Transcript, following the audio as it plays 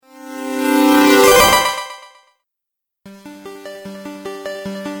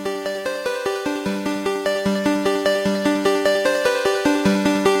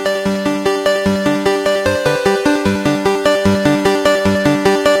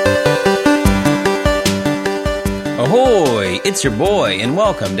it's your boy, and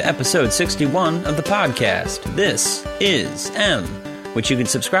welcome to episode 61 of the podcast. This is M, which you can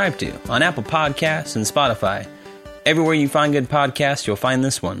subscribe to on Apple Podcasts and Spotify. Everywhere you find good podcasts, you'll find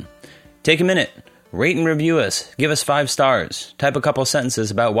this one. Take a minute, rate and review us, give us 5 stars, type a couple sentences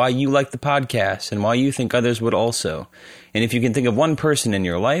about why you like the podcast and why you think others would also. And if you can think of one person in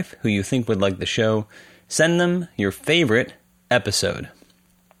your life who you think would like the show, send them your favorite episode.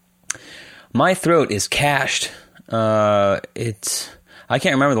 My throat is cashed. I can't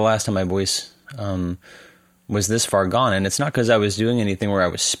remember the last time my voice was this far gone, and it's not because I was doing anything where I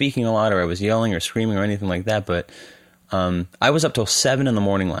was speaking a lot or I was yelling or screaming or anything like that, but I was up till 7 in the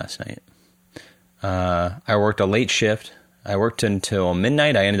morning last night. I worked a late shift. I worked until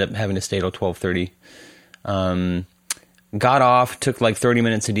midnight. I ended up having to stay till 12:30. Got off, took like 30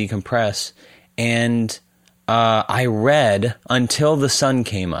 minutes to decompress, and I read until the sun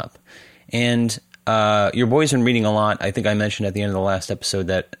came up. And your boy's been reading a lot. I think I mentioned at the end of the last episode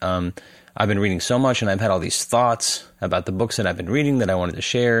that I've been reading so much, and I've had all these thoughts about the books that I've been reading that I wanted to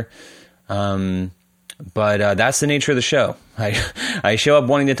share. But that's the nature of the show. I show up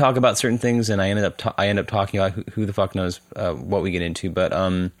wanting to talk about certain things, and I end up talking about who the fuck knows what we get into. But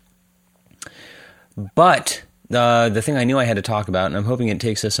the thing I knew I had to talk about, and I'm hoping it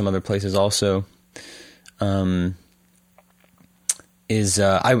takes us some other places also, is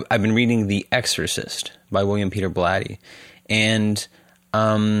I've been reading The Exorcist by William Peter Blatty, and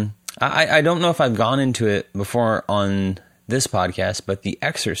I don't know if I've gone into it before on this podcast, but The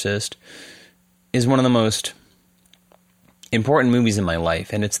Exorcist is one of the most important movies in my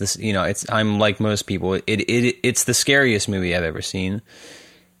life, and it's this, I'm like most people, it's the scariest movie I've ever seen,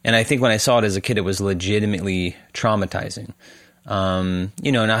 and I think when I saw it as a kid, it was legitimately traumatizing.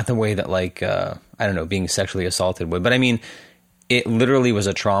 Not the way that being sexually assaulted would, but I mean, it literally was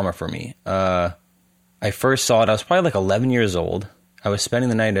a trauma for me. I first saw it, I was probably like 11 years old. I was spending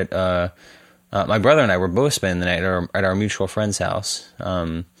the night at, my brother and I were both spending the night at our mutual friend's house.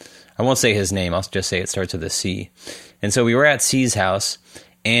 I won't say his name, I'll just say it starts with a C. And so we were at C's house,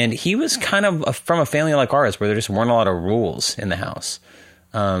 and he was kind of from a family like ours where there just weren't a lot of rules in the house.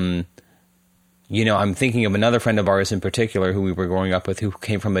 I'm thinking of another friend of ours in particular who we were growing up with, who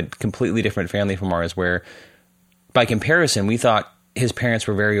came from a completely different family from ours, where by comparison, we thought his parents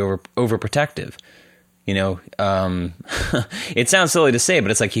were very overprotective. It sounds silly to say,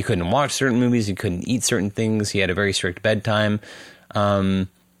 but it's like he couldn't watch certain movies, he couldn't eat certain things, he had a very strict bedtime. And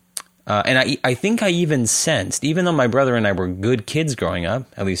I think I even sensed, even though my brother and I were good kids growing up,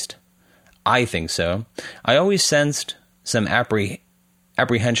 at least I think so, I always sensed some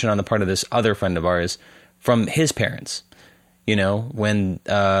apprehension on the part of this other friend of ours from his parents. When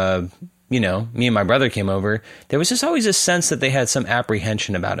me and my brother came over, there was just always a sense that they had some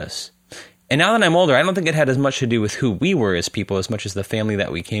apprehension about us. And now that I'm older, I don't think it had as much to do with who we were as people as much as the family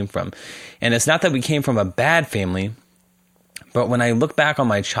that we came from. And it's not that we came from a bad family, but when I look back on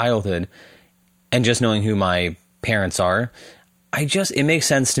my childhood and just knowing who my parents are, it makes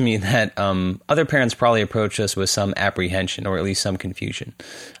sense to me that other parents probably approach us with some apprehension or at least some confusion.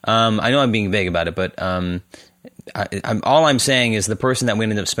 I know I'm being vague about it, but all I'm saying is the person that we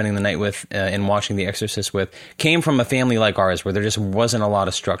ended up spending the night with and watching The Exorcist with came from a family like ours where there just wasn't a lot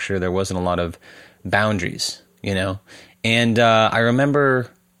of structure, there wasn't a lot of boundaries, And I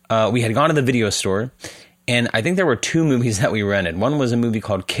remember we had gone to the video store, and I think there were 2 movies that we rented. One was a movie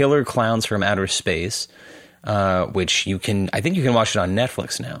called Killer Clowns from Outer Space, which I think you can watch it on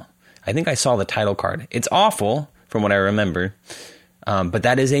Netflix now. I think I saw the title card. It's awful from what I remember, but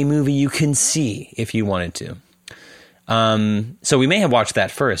that is a movie you can see if you wanted to. So we may have watched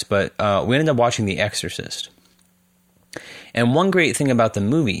that first, but we ended up watching The Exorcist. And one great thing about the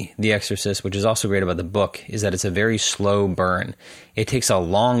movie, The Exorcist, which is also great about the book, is that it's a very slow burn. It takes a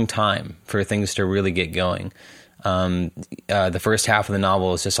long time for things to really get going. The first half of the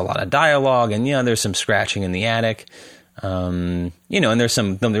novel is just a lot of dialogue, and there's some scratching in the attic, and there's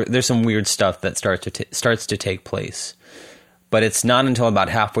some weird stuff that starts to take place. But it's not until about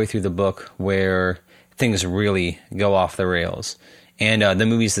halfway through the book where things really go off the rails, and the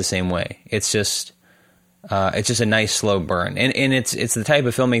movie's the same way. It's just a nice slow burn, and it's the type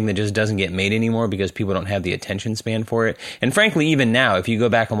of filmmaking that just doesn't get made anymore because people don't have the attention span for it. And frankly, even now, if you go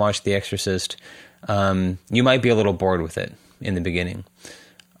back and watch The Exorcist, you might be a little bored with it in the beginning.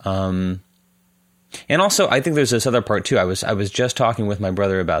 And also, I think there's this other part too. I was just talking with my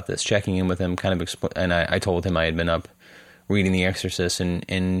brother about this, checking in with him, and I told him I had been up reading The Exorcist,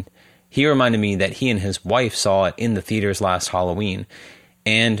 and he reminded me that he and his wife saw it in the theaters last Halloween.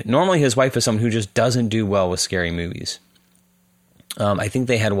 And normally his wife is someone who just doesn't do well with scary movies. I think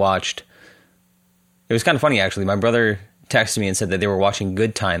they had watched... It was kind of funny, actually. My brother texted me and said that they were watching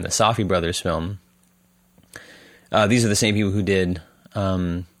Good Time, the Safdie brothers film. These are the same people who did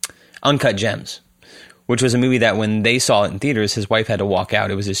Uncut Gems, which was a movie that when they saw it in theaters, his wife had to walk out.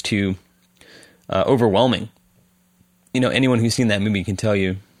 It was just too overwhelming. Anyone who's seen that movie can tell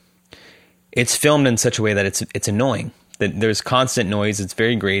you it's filmed in such a way that it's annoying. That there's constant noise. It's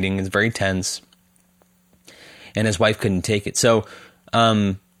very grating. It's very tense. And his wife couldn't take it. So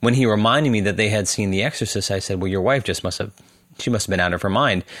when he reminded me that they had seen The Exorcist, I said, well, your wife must have been out of her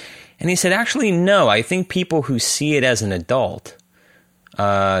mind. And he said, actually, no. I think people who see it as an adult,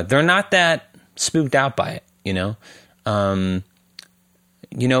 they're not that spooked out by it,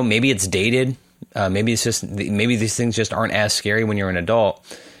 maybe it's dated. Maybe these things just aren't as scary when you're an adult.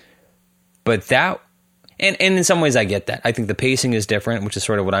 But that, and in some ways I get that. I think the pacing is different, which is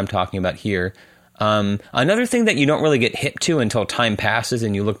sort of what I'm talking about here. Another thing that you don't really get hip to until time passes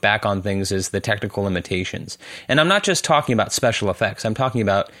and you look back on things is the technical limitations. And I'm not just talking about special effects. I'm talking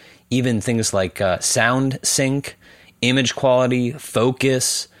about even things like sound sync, image quality,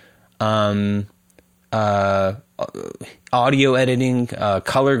 focus, audio editing,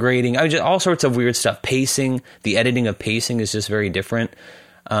 color grading, all sorts of weird stuff. Pacing, the editing of pacing is just very different.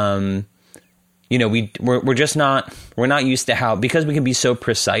 We're not used to how, because we can be so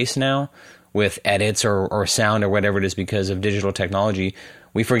precise now with edits or sound or whatever it is because of digital technology,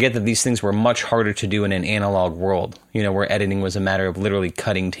 we forget that these things were much harder to do in an analog world, where editing was a matter of literally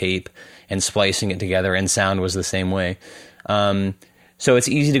cutting tape and splicing it together, and sound was the same way. So it's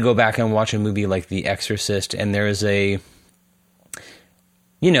easy to go back and watch a movie like The Exorcist, and there's it's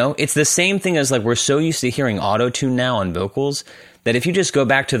the same thing as like we're so used to hearing auto-tune now on vocals that if you just go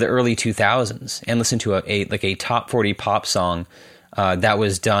back to the early 2000s and listen to a top 40 pop song that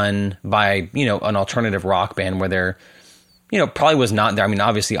was done by, an alternative rock band where there, probably was not there. I mean,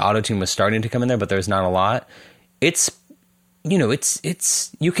 obviously auto-tune was starting to come in there, but there's not a lot. It's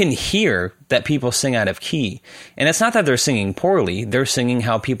you can hear that people sing out of key. And it's not that they're singing poorly. They're singing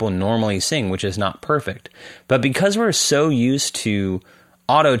how people normally sing, which is not perfect. But because we're so used to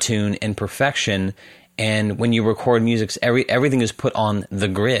auto-tune and perfection, and when you record music, everything is put on the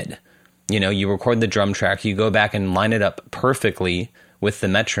grid. You record the drum track, you go back and line it up perfectly with the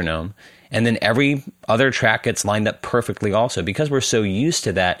metronome, and then every other track gets lined up perfectly also. Because we're so used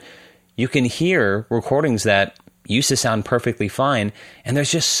to that, you can hear recordings that used to sound perfectly fine, and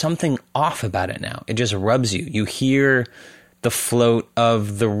there's just something off about it now. It just rubs you. You hear the float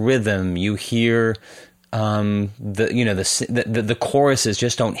of the rhythm. You hear the choruses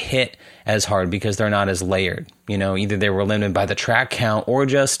just don't hit as hard because they're not as layered. Either they were limited by the track count or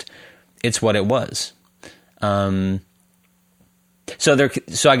just it's what it was. So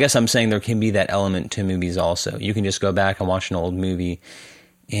I guess I'm saying there can be that element to movies also. You can just go back and watch an old movie,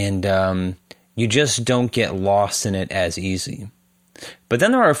 and you just don't get lost in it as easy. But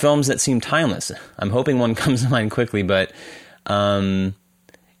then there are films that seem timeless. I'm hoping one comes to mind quickly, but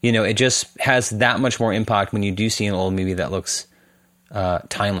it just has that much more impact when you do see an old movie that looks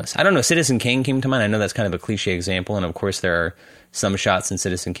timeless. I don't know, Citizen Kane came to mind. I know that's kind of a cliche example, and of course there are some shots in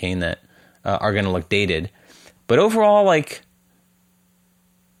Citizen Kane that are going to look dated. But overall,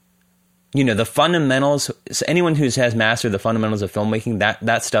 the fundamentals, so anyone who has mastered the fundamentals of filmmaking,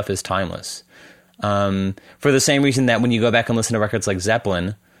 that stuff is timeless. For the same reason that when you go back and listen to records like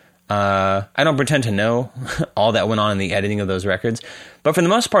Zeppelin, I don't pretend to know all that went on in the editing of those records, but for the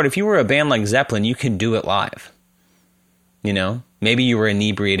most part, if you were a band like Zeppelin, you can do it live. Maybe you were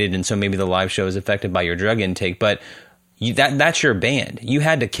inebriated, and so maybe the live show is affected by your drug intake, but that's your band. You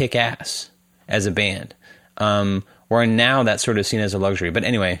had to kick ass as a band. Where now that's sort of seen as a luxury. But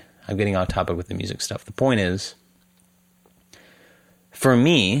anyway, I'm getting off topic with the music stuff. The point is, for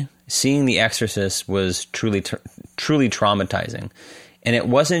me, seeing The Exorcist was truly traumatizing. And it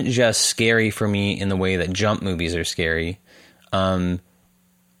wasn't just scary for me in the way that jump movies are scary. I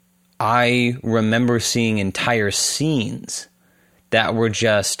remember seeing entire scenes that were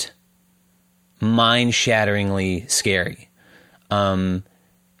just mind-shatteringly scary. And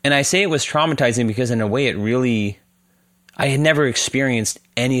I say it was traumatizing because in a way I had never experienced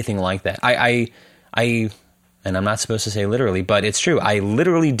anything like that. And I'm not supposed to say literally, but it's true. I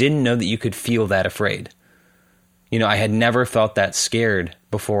literally didn't know that you could feel that afraid. I had never felt that scared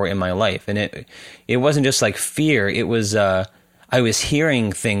before in my life. And it wasn't just like fear. It was, I was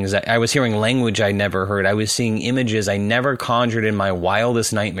hearing things. I was hearing language I never heard. I was seeing images I never conjured in my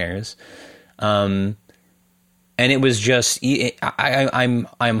wildest nightmares. And it was just,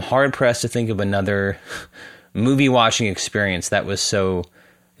 I'm hard pressed to think of another movie watching experience that was so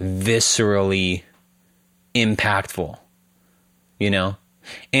viscerally impactful,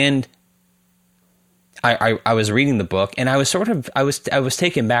 and I was reading the book, and I was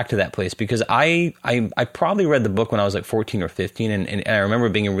taken back to that place because I probably read the book when I was like 14 or 15, and I remember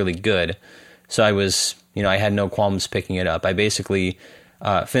it being really good. So I was, I had no qualms picking it up. I basically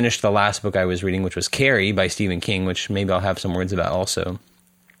finished the last book I was reading, which was Carrie by Stephen King, which maybe I'll have some words about also,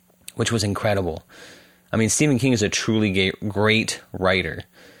 which was incredible. I mean, Stephen King is a truly great writer,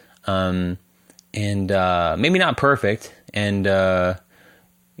 and maybe not perfect, and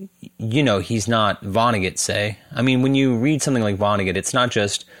he's not Vonnegut, say. I mean, when you read something like Vonnegut, it's not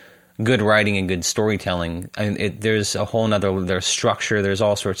just good writing and good storytelling. I mean, there's a whole there's structure, there's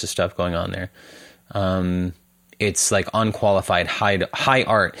all sorts of stuff going on there. It's like unqualified high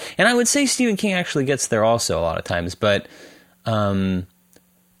art. And I would say Stephen King actually gets there also a lot of times, but I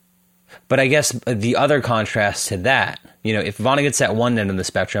guess the other contrast to that, if Vonnegut's at one end of the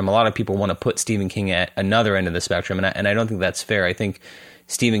spectrum, a lot of people want to put Stephen King at another end of the spectrum, and I don't think that's fair. I think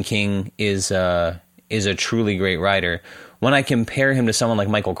Stephen King is a truly great writer. When I compare him to someone like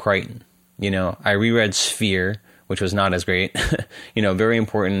Michael Crichton, I reread Sphere, which was not as great. Very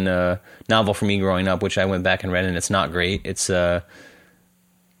important novel for me growing up, which I went back and read, and it's not great. It's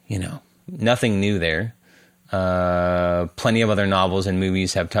nothing new there. Plenty of other novels and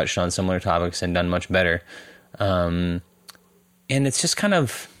movies have touched on similar topics and done much better. And it's just kind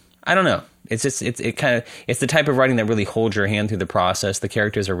of, I don't know. It's the type of writing that really holds your hand through the process. The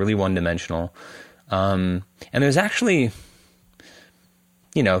characters are really one-dimensional. And there's actually,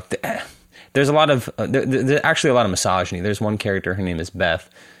 there's actually a lot of misogyny. There's one character, her name is Beth.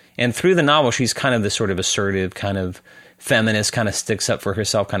 And through the novel, she's kind of this sort of assertive, kind of feminist, kind of sticks up for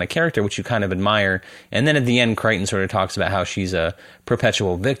herself kind of character, which you kind of admire. And then at the end, Crichton sort of talks about how she's a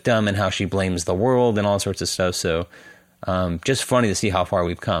perpetual victim and how she blames the world and all sorts of stuff. So just funny to see how far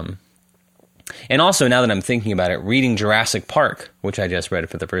we've come. And also, now that I'm thinking about it, reading Jurassic Park, which I just read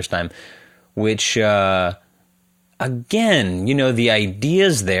for the first time, which, again, the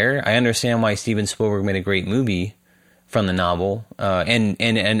ideas there. I understand why Steven Spielberg made a great movie from the novel. And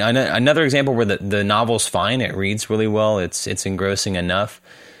another example where the novel's fine. It reads really well. It's engrossing enough.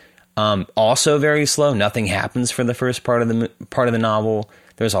 Also very slow. Nothing happens for the first part of the novel.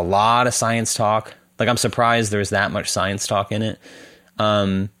 There's a lot of science talk. Like, I'm surprised there's that much science talk in it.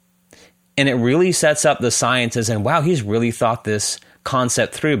 And it really sets up the science as in, wow, he's really thought this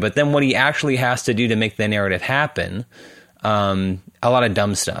concept through. But then what he actually has to do to make the narrative happen, a lot of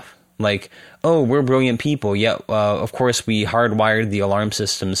dumb stuff. Like, oh, we're brilliant people, yet, of course, we hardwired the alarm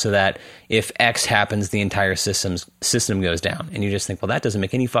system so that if X happens, the entire system goes down. And you just think, well, that doesn't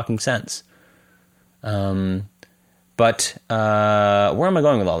make any fucking sense. But where am I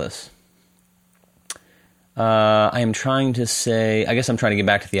going with all this? I am trying to say, I guess I'm trying to get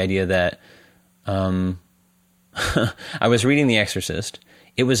back to the idea that I was reading The Exorcist.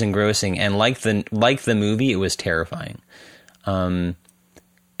 It was engrossing, and like the movie, it was terrifying. And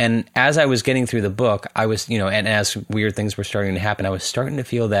as I was getting through the book, I was, and as weird things were starting to happen, I was starting to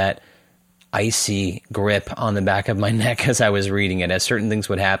feel that icy grip on the back of my neck as I was reading it. As certain things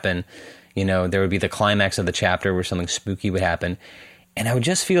would happen, there would be the climax of the chapter where something spooky would happen. And I would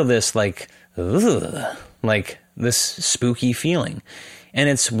just feel this like this spooky feeling. And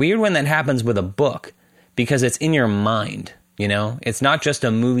it's weird when that happens with a book because it's in your mind, It's not just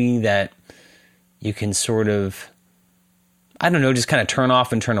a movie that you can sort of, I don't know, just kind of turn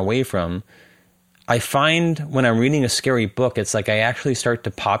off and turn away from. I find when I'm reading a scary book, it's like I actually start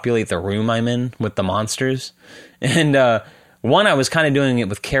to populate the room I'm in with the monsters. And one, I was kind of doing it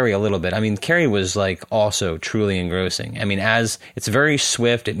with Carrie a little bit. I mean, Carrie was like also truly engrossing. I mean, as it's very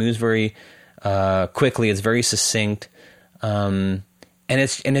swift, it moves very quickly, it's very succinct, and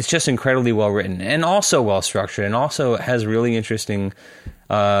it's just incredibly well written and also well structured, and also has really interesting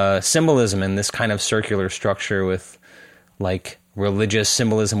symbolism in this kind of circular structure with like religious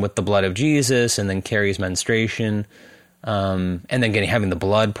symbolism with the blood of Jesus, and then Carrie's menstruation, and then having the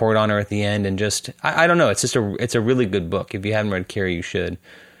blood poured on her at the end, and just I don't know. It's a really good book. If you haven't read Carrie, you should.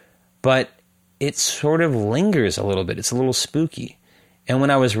 But it sort of lingers a little bit. It's a little spooky. And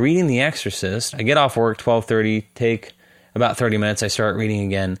when I was reading The Exorcist, I get off work 12:30, take about 30 minutes, I start reading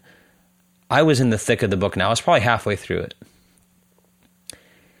again. I was in the thick of the book now. I was probably halfway through it.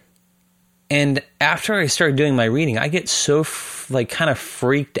 And after I start doing my reading, I get so kind of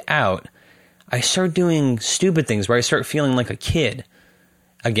freaked out. I start doing stupid things where I start feeling like a kid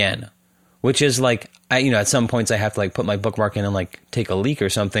again, which is like, at some points I have to put my bookmark in and take a leak or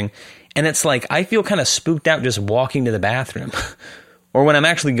something. And it's like, I feel kind of spooked out just walking to the bathroom. Or when I'm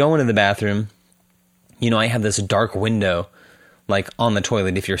actually going to the bathroom, I have this dark window on the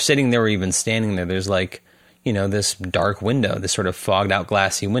toilet. If you're sitting there or even standing there, there's this dark window, this sort of fogged out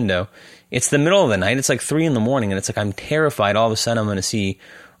glassy window. It's the middle of the night. It's like 3 a.m. and it's like I'm terrified. All of a sudden, I'm going to see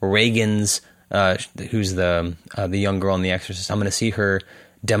Regan's, who's the young girl in The Exorcist. I'm going to see her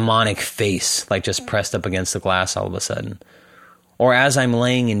demonic face, like just pressed up against the glass all of a sudden. Or as I'm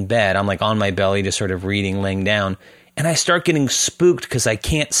laying in bed, I'm like on my belly, just sort of reading, laying down, and I start getting spooked because I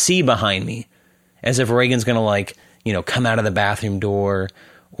can't see behind me, as if Regan's going to like, come out of the bathroom door,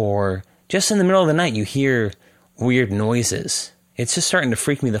 or just in the middle of the night, you hear weird noises. It's just starting to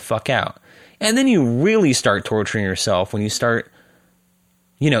freak me the fuck out. And then you really start torturing yourself when you start,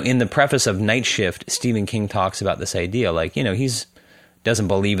 in the preface of Night Shift, Stephen King talks about this idea. Like, he's doesn't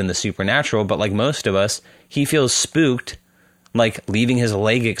believe in the supernatural, but like most of us, he feels spooked, like leaving his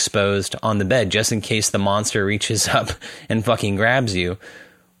leg exposed on the bed just in case the monster reaches up and fucking grabs you.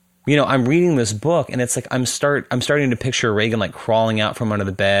 I'm reading this book and it's like I'm starting to picture Regan like crawling out from under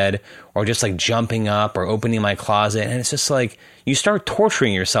the bed, or just like jumping up or opening my closet, and it's just like you start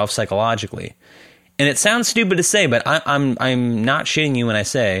torturing yourself psychologically. And it sounds stupid to say, but I'm not shitting you when I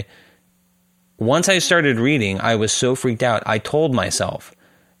say, once I started reading, I was so freaked out. I told myself,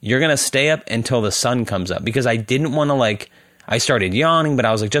 you're going to stay up until the sun comes up, because I didn't want to I started yawning, but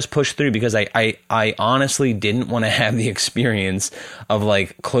I was like, just push through, because I honestly didn't want to have the experience of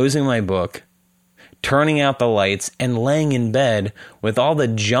like closing my book, turning out the lights, and laying in bed with all the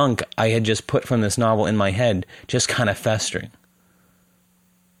junk I had just put from this novel in my head, just kind of festering.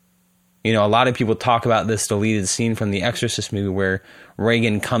 A lot of people talk about this deleted scene from the Exorcist movie where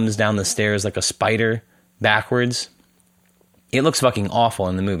Regan comes down the stairs like a spider backwards. It looks fucking awful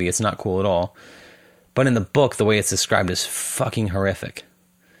in the movie. It's not cool at all. But in the book, the way it's described is fucking horrific.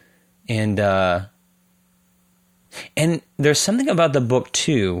 And there's something about the book,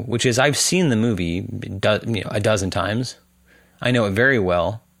 too, which is I've seen the movie a dozen times. I know it very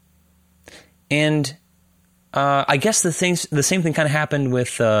well. And I guess the same thing kind of happened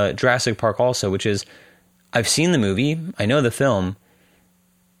with Jurassic Park also, which is I've seen the movie, I know the film,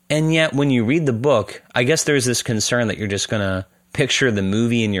 and yet when you read the book, I guess there's this concern that you're just going to picture the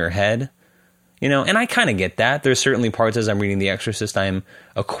movie in your head. And I kind of get that. There's certainly parts as I'm reading The Exorcist, I'm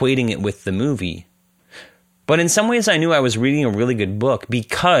equating it with the movie. But in some ways, I knew I was reading a really good book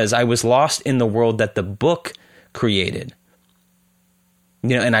because I was lost in the world that the book created.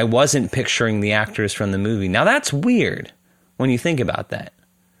 And I wasn't picturing the actors from the movie. Now, that's weird when you think about that.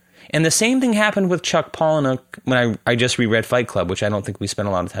 And the same thing happened with Chuck Palahniuk when I just reread Fight Club, which I don't think we spent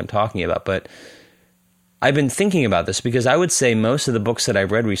a lot of time talking about, but I've been thinking about this because I would say most of the books that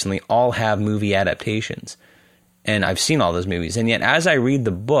I've read recently all have movie adaptations. And I've seen all those movies. And yet as I read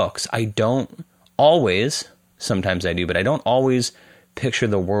the books, I don't always, sometimes I do, but I don't always picture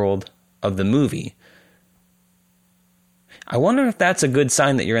the world of the movie. I wonder if that's a good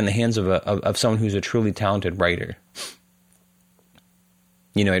sign that you're in the hands of someone who's a truly talented writer.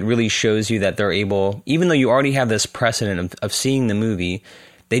 It really shows you that they're able, even though you already have this precedent of seeing the movie,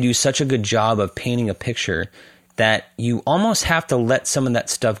 they do such a good job of painting a picture that you almost have to let some of that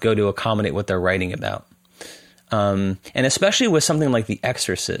stuff go to accommodate what they're writing about. And especially with something like The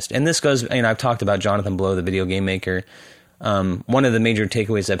Exorcist. And this goes, I've talked about Jonathan Blow, the video game maker. One of the major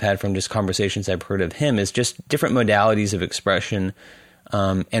takeaways I've had from just conversations I've heard of him is just different modalities of expression,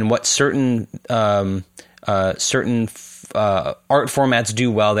 and what certain art formats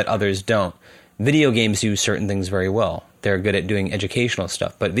do well that others don't. Video games do certain things very well. They're good at doing educational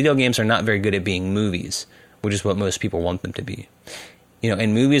stuff, but video games are not very good at being movies, which is what most people want them to be.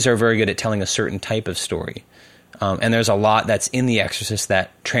 And movies are very good at telling a certain type of story. And there's a lot that's in The Exorcist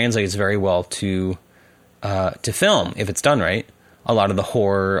that translates very well to film if it's done right. A lot of the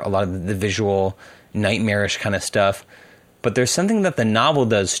horror, a lot of the visual, nightmarish kind of stuff. But there's something that the novel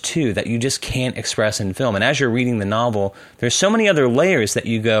does too that you just can't express in film. And as you're reading the novel, there's so many other layers that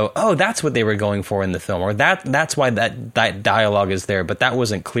you go, oh, that's what they were going for in the film, or that's why that dialogue is there, but that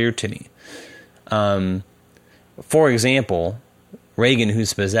wasn't clear to me. For example, Regan,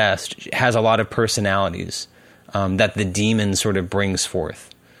 who's possessed, has a lot of personalities that the demon sort of brings forth,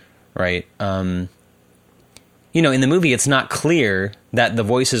 right? In the movie, it's not clear that the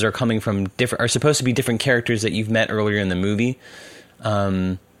voices are coming from are supposed to be different characters that you've met earlier in the movie.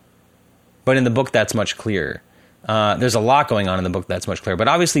 But in the book, that's much clearer. There's a lot going on in the book that's much clearer. But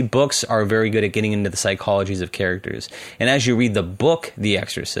obviously, books are very good at getting into the psychologies of characters. And as you read the book, The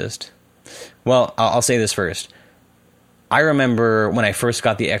Exorcist, well, I'll say this first. I remember when I first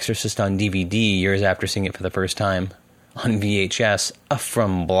got The Exorcist on DVD years after seeing it for the first time on VHS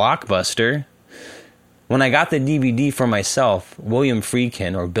from Blockbuster. When I got the DVD for myself, William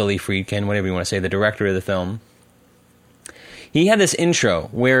Friedkin, or Billy Friedkin, whatever you want to say, the director of the film, he had this intro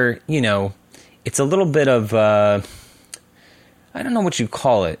where, it's a little bit of, I don't know what you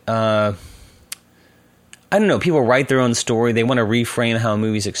call it. I don't know. People write their own story. They want to reframe how a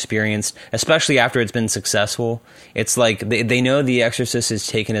movie's experienced, especially after it's been successful. It's like they know The Exorcist is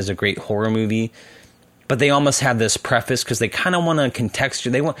taken as a great horror movie, but they almost have this preface because they kind of want to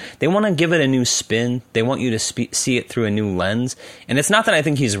contextualize. They want to give it a new spin. They want you to see it through a new lens. And it's not that I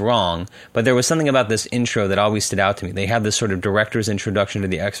think he's wrong, but there was something about this intro that always stood out to me. They have this sort of director's introduction to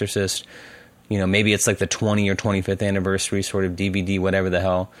The Exorcist. You know, maybe it's like the 20 or 25th anniversary sort of DVD, whatever the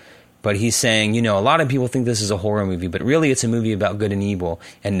hell. But he's saying, you know, a lot of people think this is a horror movie, but really it's a movie about good and evil.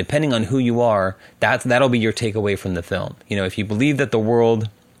 And depending on who you are, that'll be your takeaway from the film. You know, if you believe that the world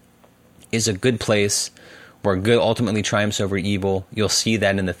is a good place where good ultimately triumphs over evil, you'll see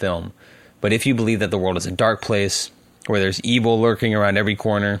that in the film. But if you believe that the world is a dark place where there's evil lurking around every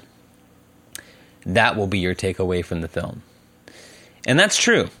corner, that will be your takeaway from the film. And that's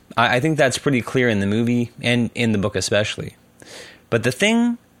true. I think that's pretty clear in the movie and in the book especially. But the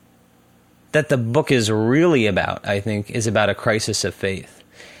thing that the book is really about, I think, is about a crisis of faith.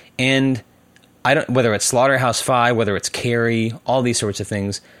 And whether it's Slaughterhouse-Five, whether it's Carrie, all these sorts of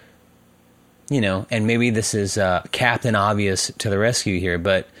things, you know, and maybe this is Captain Obvious to the rescue here,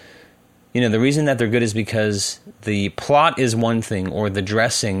 but, you know, the reason that they're good is because the plot is one thing, or the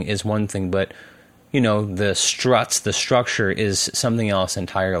dressing is one thing, but, you know, the structure is something else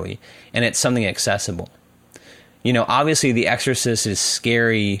entirely, and it's something accessible. You know, obviously The Exorcist is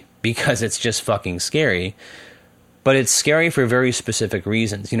scary because it's just fucking scary, but it's scary for very specific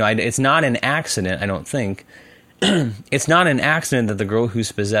reasons. You know, it's not an accident, I don't think. It's not an accident that the girl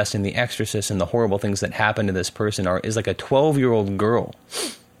who's possessed in The Exorcist and the horrible things that happen to this person is like a 12-year-old girl.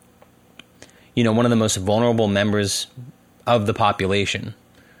 You know, one of the most vulnerable members of the population,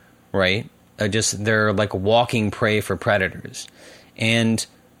 right? They're like walking prey for predators. And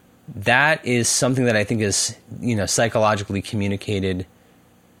that is something that I think is, you know, psychologically communicated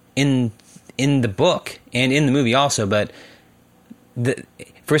in the book and in the movie also, but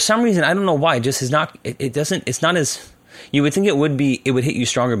for some reason, I don't know why, it just is not, it's not as, you would think it would hit you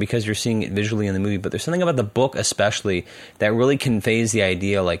stronger because you're seeing it visually in the movie, but there's something about the book especially that really conveys the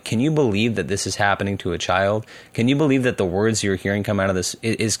idea, like, can you believe that this is happening to a child? Can you believe that the words you're hearing come out of this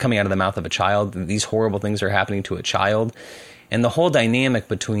is coming out of the mouth of a child? These horrible things are happening to a child? And the whole dynamic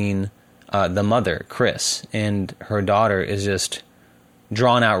between the mother, Chris, and her daughter is just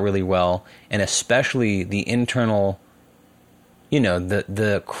drawn out really well, and especially the internal, you know,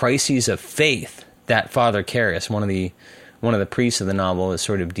 the crises of faith that Father Karras, one of the priests of the novel, is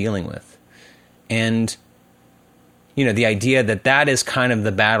sort of dealing with. And, you know, the idea that is kind of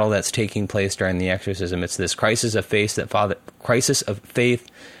the battle that's taking place during the exorcism. It's this crisis of faith that Father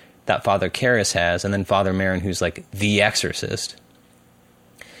Karras has, and then Father Merrin, who's like the exorcist.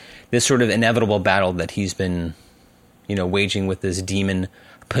 This sort of inevitable battle that he's been, you know, waging with this demon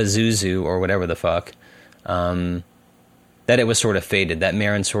Pazuzu or whatever the fuck. That it was sort of fated, that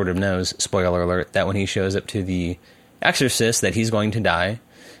Merrin sort of knows, spoiler alert, that when he shows up to the exorcist that he's going to die.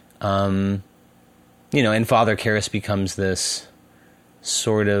 You know, and Father Karras becomes this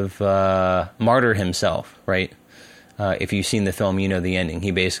sort of martyr himself, right? If you've seen the film, you know the ending.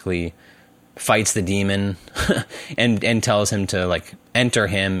 He basically fights the demon and tells him to, like, enter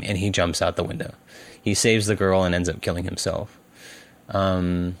him, and he jumps out the window. He saves the girl and ends up killing himself.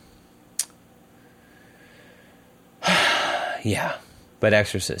 Yeah, but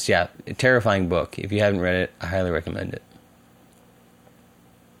Exorcist, yeah, a terrifying book. If you haven't read it, I highly recommend it.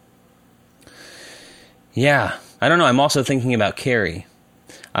 Yeah, I don't know. I'm also thinking about Carrie.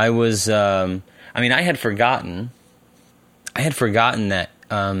 I had forgotten that,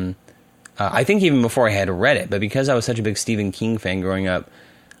 I think even before I had read it, but because I was such a big Stephen King fan growing up,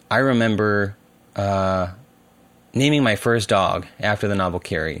 I remember naming my first dog after the novel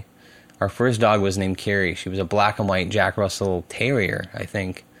Carrie. Our first dog was named Carrie. She was a black and white Jack Russell Terrier, I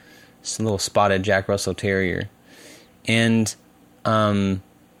think. Just a little spotted Jack Russell Terrier. And, yeah,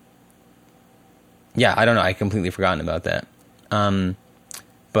 I don't know. I completely forgotten about that.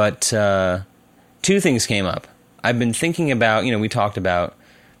 But two things came up. I've been thinking about, you know, we talked about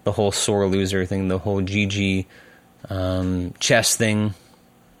the whole sore loser thing, the whole Gigi chess thing,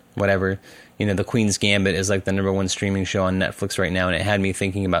 whatever. You know, The Queen's Gambit is like the #1 streaming show on Netflix right now, and it had me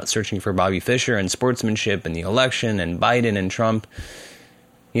thinking about searching for Bobby Fischer and sportsmanship and the election and Biden and Trump,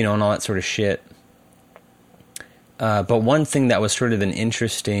 you know, and all that sort of shit. But one thing that was sort of an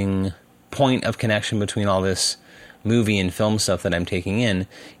interesting point of connection between all this movie and film stuff that I'm taking in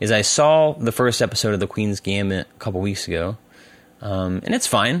is I saw the first episode of The Queen's Gambit a couple weeks ago, and it's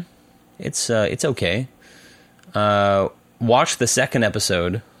fine. It's okay. Watched the second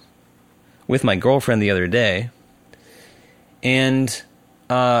episode with my girlfriend the other day, and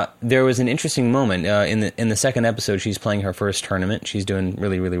there was an interesting moment in the second episode. She's playing her first tournament. She's doing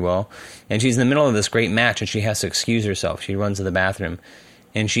really, really well, and she's in the middle of this great match, and she has to excuse herself. She runs to the bathroom,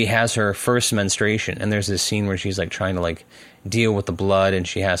 and she has her first menstruation. And there's this scene where she's like trying to like deal with the blood, and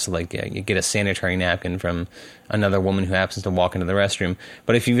she has to like get a sanitary napkin from another woman who happens to walk into the restroom.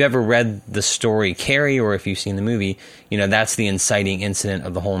 But if you've ever read the story Carrie, or if you've seen the movie, you know that's the inciting incident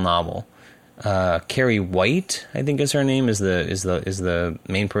of the whole novel. Carrie White, I think is her name, is the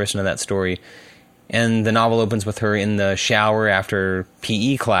main person of that story. And the novel opens with her in the shower after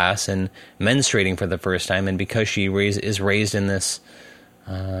PE class and menstruating for the first time. And because she is raised in this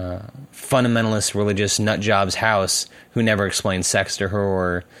fundamentalist religious nutjob's house who never explains sex to her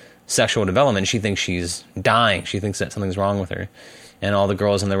or sexual development, she thinks she's dying. She thinks that something's wrong with her. And all the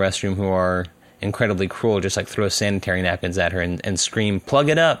girls in the restroom who are incredibly cruel just like throw sanitary napkins at her and scream, "Plug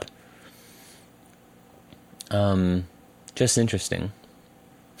it up." Just interesting.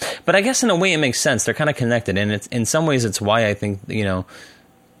 But I guess in a way it makes sense. They're kind of connected, and it's in some ways it's why I think, you know,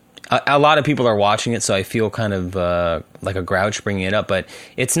 a lot of people are watching it, so I feel kind of like a grouch bringing it up, but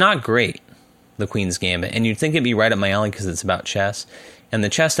it's not great, The Queen's Gambit, and you'd think it'd be right up my alley because it's about chess, and the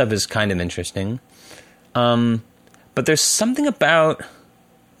chess stuff is kind of interesting. But there's something about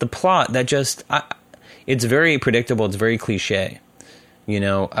the plot that just, it's very predictable, it's very cliche. You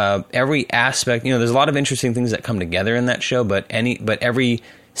know, every aspect, you know, there's a lot of interesting things that come together in that show, but every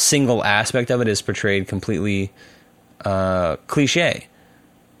single aspect of it is portrayed completely cliche.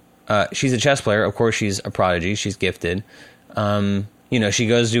 She's a chess player. Of course, she's a prodigy. She's gifted. You know, she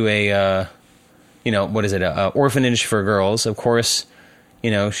goes to a orphanage for girls. Of course,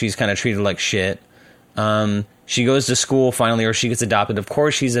 you know, she's kind of treated like shit. She goes to school finally, or she gets adopted. Of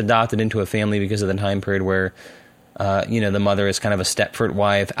course, she's adopted into a family because of the time period where, you know, the mother is kind of a Stepford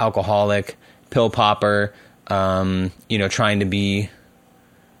wife, alcoholic, pill popper, you know, trying to be,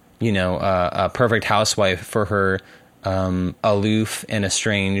 you know, a perfect housewife for her aloof and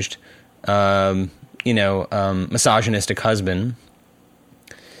estranged, misogynistic husband.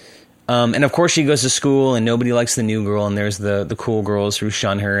 And of course she goes to school and nobody likes the new girl, and there's the cool girls who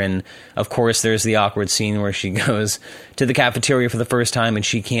shun her. And of course there's the awkward scene where she goes to the cafeteria for the first time and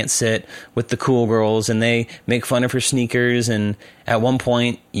she can't sit with the cool girls and they make fun of her sneakers. And at one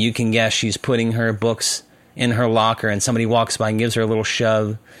point you can guess she's putting her books in her locker and somebody walks by and gives her a little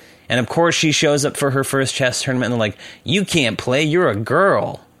shove. And of course she shows up for her first chess tournament and they're like, "You can't play, you're a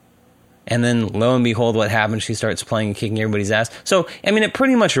girl." And then, lo and behold, what happens? She starts playing and kicking everybody's ass. So, I mean, it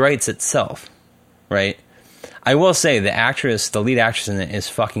pretty much writes itself, right? I will say the lead actress in it is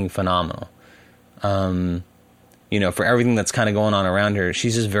fucking phenomenal. You know, for everything that's kind of going on around her,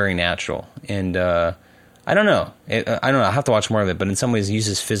 she's just very natural. And I don't know. I'll have to watch more of it, but in some ways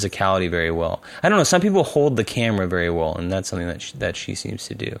uses physicality very well. I don't know. Some people hold the camera very well, and that's something that she seems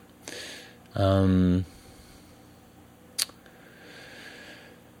to do.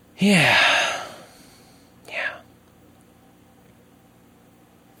 Yeah.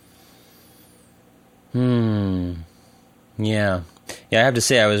 Yeah. I have to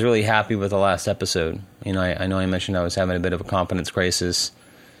say I was really happy with the last episode. You know, I know I mentioned I was having a bit of a confidence crisis,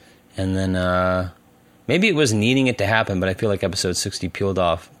 and then maybe it was needing it to happen, but I feel like episode 60 peeled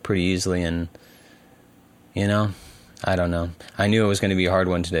off pretty easily, and you know, I don't know. I knew it was going to be a hard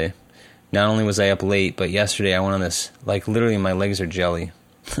one today. Not only was I up late, but yesterday I went on this, like, literally my legs are jelly.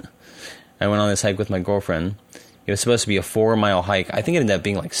 I went on this hike with my girlfriend. It was supposed to be a 4-mile hike. I think it ended up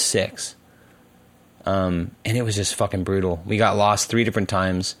being like 6. And it was just fucking brutal. We got lost 3 different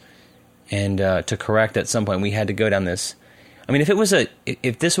times. And to correct at some point, we had to go down this. I mean,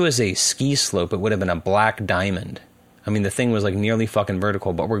 if this was a ski slope, it would have been a black diamond. I mean, the thing was like nearly fucking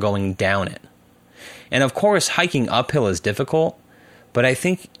vertical, but we're going down it. And of course, hiking uphill is difficult, but I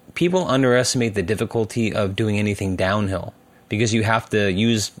think people underestimate the difficulty of doing anything downhill, because you have to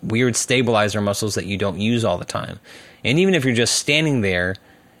use weird stabilizer muscles that you don't use all the time. And even if you're just standing there,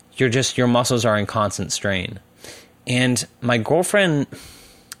 your muscles are in constant strain. And my girlfriend,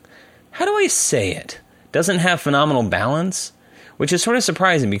 how do I say it, doesn't have phenomenal balance, which is sort of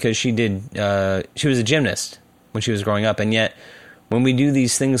surprising because she was a gymnast when she was growing up. And yet when we do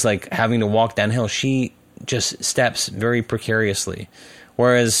these things like having to walk downhill, she just steps very precariously.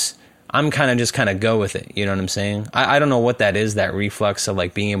 Whereas I'm kind of go with it. You know what I'm saying? I don't know what that is, that reflex of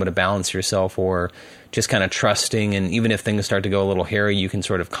like being able to balance yourself, or just kind of trusting. And even if things start to go a little hairy, you can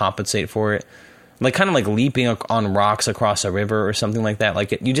sort of compensate for it. Like kind of like leaping on rocks across a river or something like that.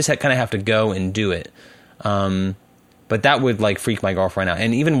 Like you just kind of have to go and do it. But that would like freak my girlfriend out.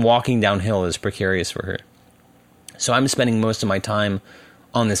 And even walking downhill is precarious for her. So I'm spending most of my time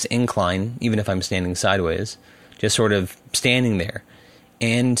on this incline, even if I'm standing sideways, just sort of standing there.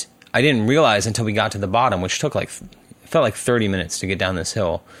 And I didn't realize until we got to the bottom, which took it felt like 30 minutes to get down this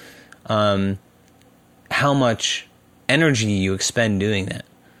hill, how much energy you expend doing that.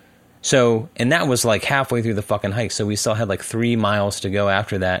 So, and that was like halfway through the fucking hike. So we still had like 3 miles to go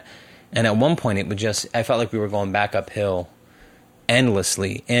after that. And at one point I felt like we were going back uphill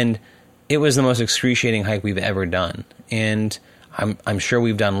endlessly. And it was the most excruciating hike we've ever done. And I'm sure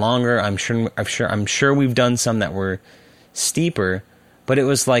we've done longer. I'm sure we've done some that were steeper, but it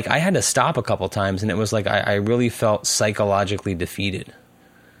was like I had to stop a couple times, and it was like I really felt psychologically defeated,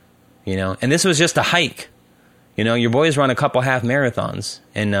 and this was just a hike. Your boys run a couple half marathons,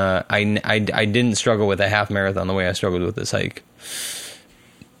 and I didn't struggle with a half marathon the way I struggled with this hike.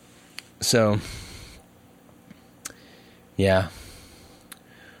 So, yeah.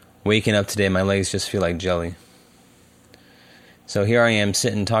 Waking up today, my legs just feel like jelly. So here I am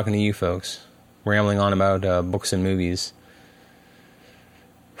sitting talking to you folks, rambling on about books and movies.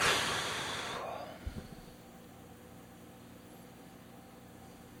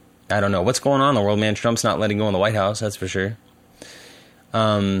 I don't know what's going on in the world, man. Trump's not letting go in the White House, that's for sure.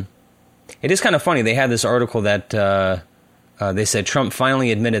 It is kind of funny. They had this article that they said Trump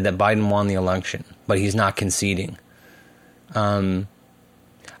finally admitted that Biden won the election, but he's not conceding.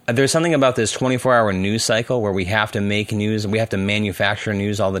 There's something about this 24-hour news cycle where we have to make news and we have to manufacture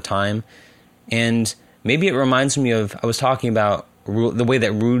news all the time. And maybe it reminds me of, I was talking about the way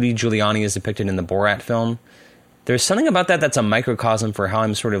that Rudy Giuliani is depicted in the Borat film. There's something about that that's a microcosm for how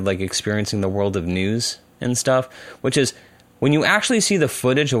I'm sort of like experiencing the world of news and stuff, which is when you actually see the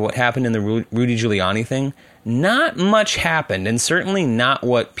footage of what happened in the Rudy Giuliani thing, not much happened, and certainly not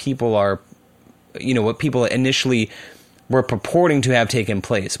what people are, what people initially were purporting to have taken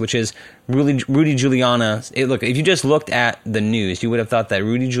place, which is Rudy Giuliani. Look, if you just looked at the news, you would have thought that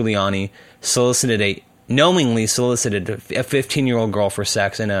Rudy Giuliani knowingly solicited a 15-year-old girl for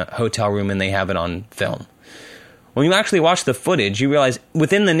sex in a hotel room, and they have it on film. When you actually watch the footage, you realize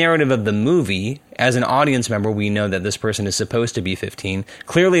within the narrative of the movie, as an audience member, we know that this person is supposed to be 15.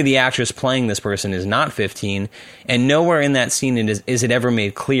 Clearly, the actress playing this person is not 15, and nowhere in that scene is it ever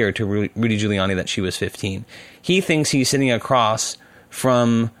made clear to Rudy Giuliani that she was 15. He thinks he's sitting across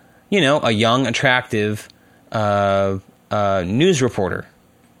from, a young, attractive news reporter.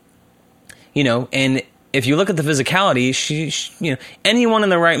 And if you look at the physicality, she, anyone in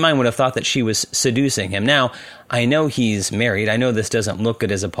their right mind would have thought that she was seducing him. Now, I know he's married. I know this doesn't look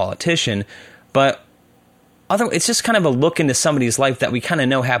good as a politician, but it's just kind of a look into somebody's life that we kind of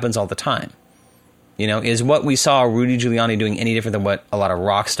know happens all the time. Is what we saw Rudy Giuliani doing any different than what a lot of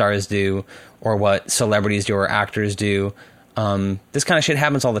rock stars do or what celebrities do or actors do? This kind of shit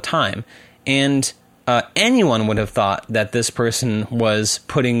happens all the time. And anyone would have thought that this person was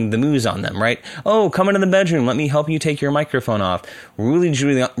putting the moves on them, right? Oh, come into the bedroom. Let me help you take your microphone off. Rudy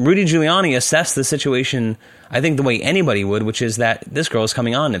Giuliani assessed the situation, I think, the way anybody would, which is that this girl is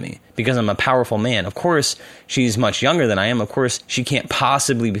coming on to me because I'm a powerful man. Of course, she's much younger than I am. Of course, she can't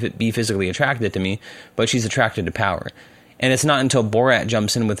possibly be physically attracted to me, but she's attracted to power. And it's not until Borat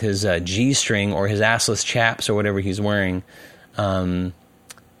jumps in with his G-string or his assless chaps or whatever he's wearing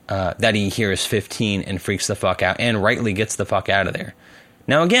that he hears 15 and freaks the fuck out and rightly gets the fuck out of there.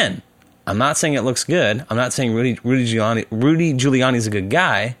 Now, again, I'm not saying it looks good. I'm not saying Rudy Giuliani's a good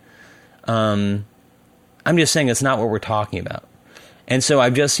guy. I'm just saying it's not what we're talking about. And so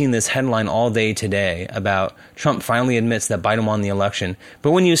I've just seen this headline all day today about Trump finally admits that Biden won the election.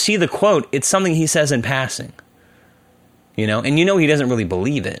 But when you see the quote, it's something he says in passing. And he doesn't really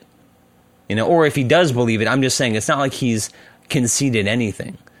believe it. Or if he does believe it, I'm just saying it's not like he's conceded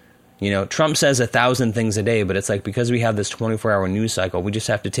anything. Trump says 1,000 things a day, but it's like because we have this 24-hour news cycle, we just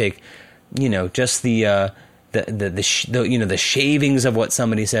have to take, just the shavings of what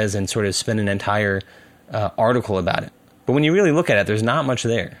somebody says and sort of spin an entire article about it. But when you really look at it, there's not much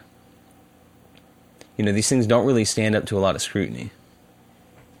there. These things don't really stand up to a lot of scrutiny.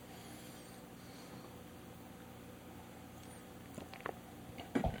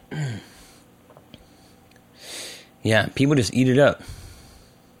 Yeah, people just eat it up.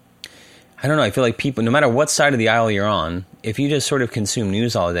 I don't know. I feel like people, no matter what side of the aisle you're on, if you just sort of consume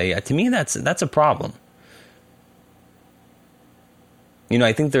news all day, to me that's a problem.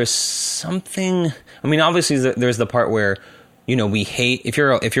 I think there's something. I mean, obviously there's the part where we hate. If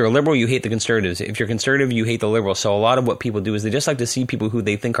you're a liberal, you hate the conservatives. If you're conservative, you hate the liberals. So a lot of what people do is they just like to see people who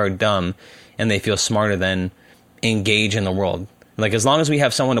they think are dumb and they feel smarter than engage in the world. Like as long as we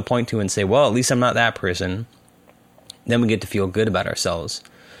have someone to point to and say, well, at least I'm not that person, then we get to feel good about ourselves.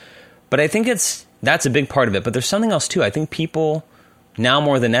 But I think that's a big part of it. But there's something else too. I think people now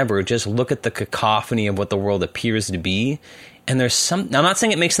more than ever, just look at the cacophony of what the world appears to be. And I'm not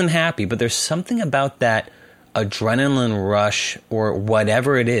saying it makes them happy, but there's something about that adrenaline rush or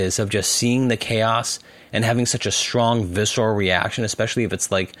whatever it is of just seeing the chaos and having such a strong visceral reaction, especially if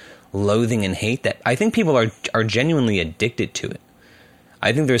it's like loathing and hate, that I think people are genuinely addicted to it.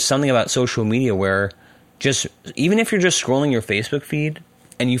 I think there's something about social media where just, even if you're just scrolling your Facebook feed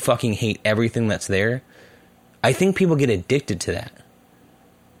and you fucking hate everything that's there, I think people get addicted to that.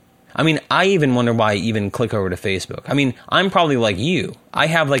 I mean, I even wonder why I even click over to Facebook. I mean, I'm probably like you. I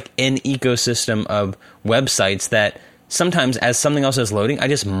have like an ecosystem of websites that sometimes as something else is loading, I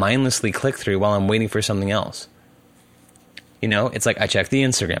just mindlessly click through while I'm waiting for something else. You know, it's like I check the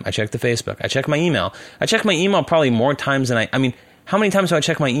Instagram, I check the Facebook, I check my email. I check my email probably more times than I mean, how many times do I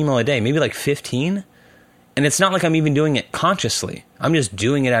check my email a day? Maybe like 15? And it's not like I'm even doing it consciously. I'm just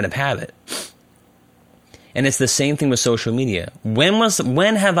doing it out of habit. And it's the same thing with social media. When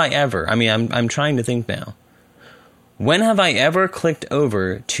have I ever, I mean, I'm trying to think now. When have I ever clicked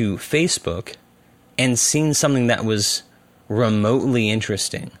over to Facebook and seen something that was remotely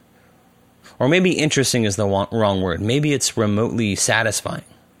interesting? Or maybe interesting is the wrong word. Maybe it's remotely satisfying.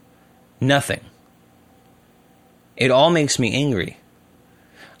 Nothing. It all makes me angry.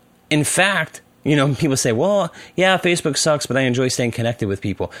 In fact, you know, people say, well, yeah, Facebook sucks, but I enjoy staying connected with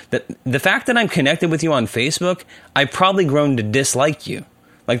people. The fact that I'm connected with you on Facebook, I've probably grown to dislike you.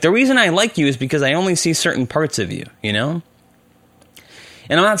 Like, the reason I like you is because I only see certain parts of you, you know?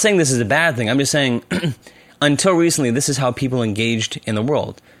 And I'm not saying this is a bad thing. I'm just saying, until recently, this is how people engaged in the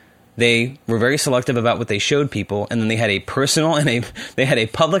world. They were very selective about what they showed people, and then they had a personal and they had a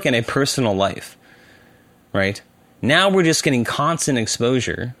public and a personal life, right? Now we're just getting constant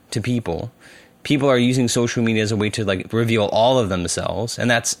exposure to people. People are using social media as a way to like reveal all of themselves,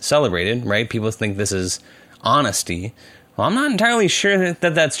 and that's celebrated, right? People think this is honesty. Well, I'm not entirely sure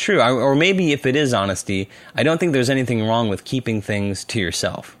that that's true. Or maybe if it is honesty, I don't think there's anything wrong with keeping things to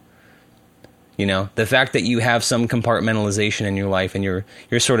yourself. You know, the fact that you have some compartmentalization in your life and you're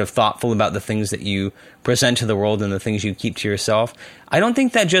sort of thoughtful about the things that you present to the world and the things you keep to yourself, I don't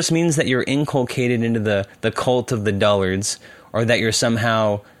think that just means that you're inculcated into the cult of the dullards, or that you're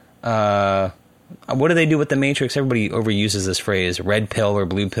somehow... what do they do with the Matrix? Everybody overuses this phrase, red pill or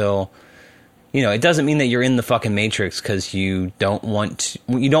blue pill. You know, it doesn't mean that you're in the fucking Matrix because you don't want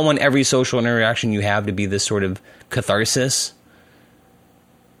every social interaction you have to be this sort of catharsis.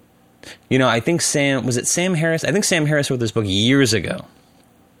 You know, I think Sam Harris? I think Sam Harris wrote this book years ago.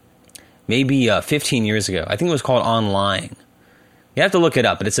 Maybe 15 years ago. I think it was called On Lying. You have to look it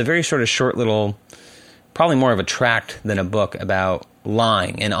up, but it's a very sort of short little, probably more of a tract than a book about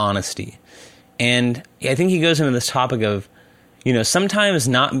lying and honesty. And I think he goes into this topic of, you know, sometimes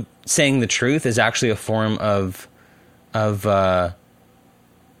not saying the truth is actually a form of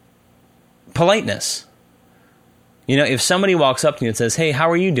politeness. You know, if somebody walks up to you and says, "Hey, how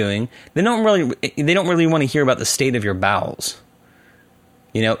are you doing?" They don't really want to hear about the state of your bowels.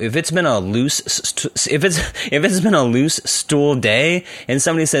 You know, if it's been a loose stool day and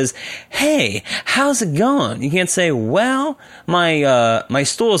somebody says, "Hey, how's it going?" You can't say, "Well, my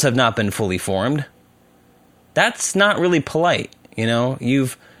stools have not been fully formed." That's not really polite. You know,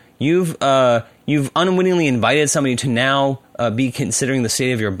 you've unwittingly invited somebody to now be considering the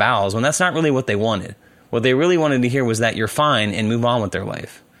state of your bowels when that's not really what they wanted. What they really wanted to hear was that you're fine and move on with their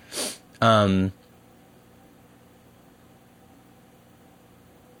life.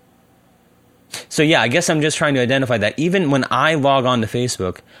 So yeah, I guess I'm just trying to identify that even when I log on to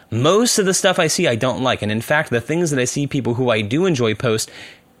Facebook, most of the stuff I see I don't like. And in fact, the things that I see people who I do enjoy post,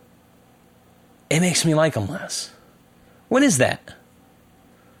 it makes me like them less. What is that?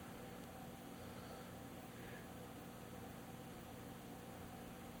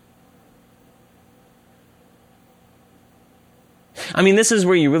 I mean, this is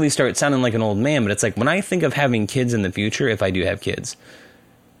where you really start sounding like an old man, but it's like when I think of having kids in the future, if I do have kids,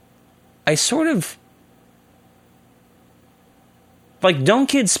 I sort of, like, don't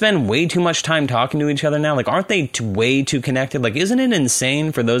kids spend way too much time talking to each other now? Like, aren't they way too connected? Like, isn't it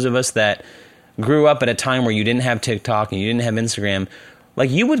insane for those of us that grew up at a time where you didn't have TikTok and you didn't have Instagram? Like,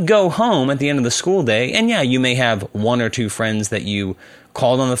 you would go home at the end of the school day, and yeah, you may have one or two friends that you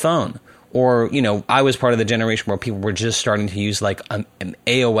called on the phone. Or, you know, I was part of the generation where people were just starting to use, like, an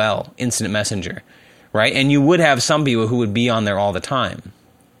AOL, Instant Messenger, right? And you would have some people who would be on there all the time.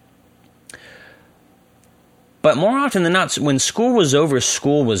 But more often than not, when school was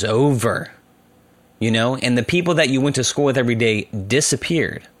over, you know? And the people that you went to school with every day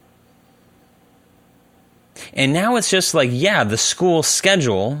disappeared. And now it's just like, yeah, the school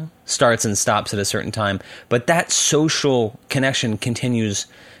schedule starts and stops at a certain time, but that social connection continues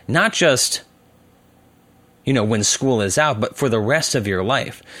not just, you know, when school is out, but for the rest of your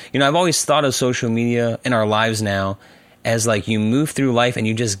life. You know, I've always thought of social media in our lives now as like you move through life and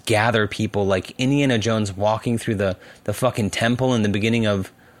you just gather people like Indiana Jones walking through the fucking temple in the beginning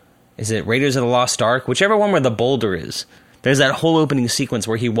of, is it Raiders of the Lost Ark? Whichever one where the boulder is. There's that whole opening sequence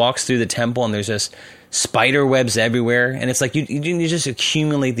where he walks through the temple and there's just spider webs everywhere. And it's like you just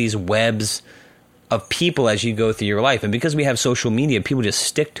accumulate these webs of people as you go through your life. And because we have social media, people just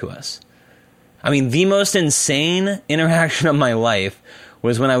stick to us. I mean, the most insane interaction of my life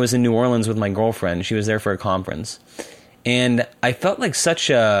was when I was in New Orleans with my girlfriend. She was there for a conference. And I felt like such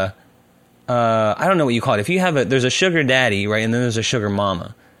a, I don't know what you call it. If you have there's a sugar daddy, right? And then there's a sugar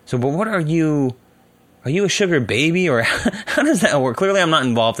mama. So, but what are you? Are you a sugar baby, or how does that work? Clearly, I'm not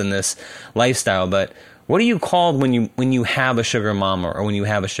involved in this lifestyle, but what are you called when you have a sugar mama or when you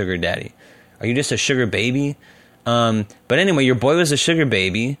have a sugar daddy? Are you just a sugar baby? But anyway, your boy was a sugar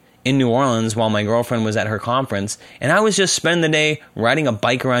baby in New Orleans while my girlfriend was at her conference, and I was just spending the day riding a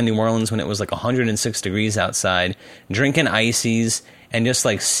bike around New Orleans when it was like 106 degrees outside, drinking ices, and just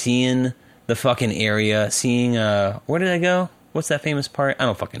like seeing the fucking area, seeing, where did I go? What's that famous part? I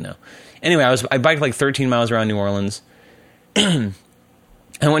don't fucking know. Anyway, I biked like 13 miles around New Orleans. I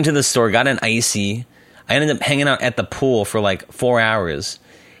went to the store, got an icy. I ended up hanging out at the pool for like 4 hours.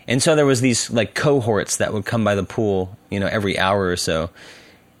 And so there was these like cohorts that would come by the pool, you know, every hour or so.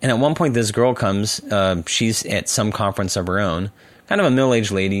 And at one point, this girl comes. She's at some conference of her own, kind of a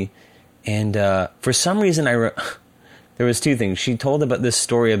middle-aged lady. And for some reason, there was two things. She told about this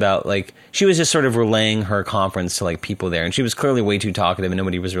story about, like, she was just sort of relaying her conference to, like, people there. And she was clearly way too talkative and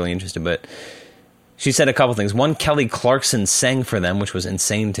nobody was really interested. But she said a couple things. One, Kelly Clarkson sang for them, which was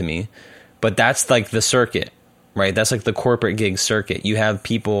insane to me. But that's, like, the circuit, right? That's, like, the corporate gig circuit. You have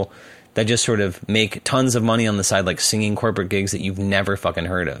people that just sort of make tons of money on the side, like singing corporate gigs that you've never fucking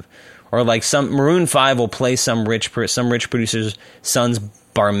heard of. Or like some Maroon 5 will play some rich producer's son's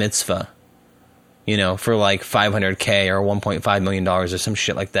bar mitzvah, you know, for like $500K or $1.5 million or some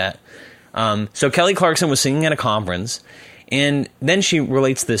shit like that. So Kelly Clarkson was singing at a conference, and then she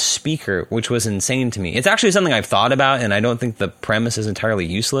relates this speaker, which was insane to me. It's actually something I've thought about, and I don't think the premise is entirely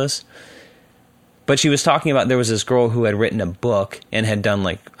useless. But she was talking about, there was this girl who had written a book and had done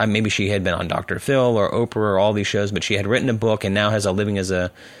like, maybe she had been on Dr. Phil or Oprah or all these shows, but she had written a book and now has a living as a,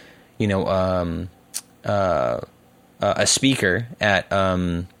 you know, a speaker at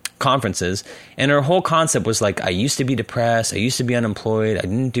conferences. And her whole concept was like, I used to be depressed, I used to be unemployed, I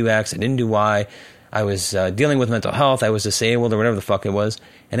didn't do X, I didn't do Y, I was dealing with mental health, I was disabled or whatever the fuck it was.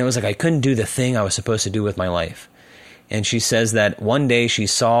 And it was like, I couldn't do the thing I was supposed to do with my life. And she says that one day she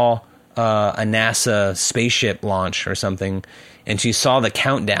saw a NASA spaceship launch or something, and she saw the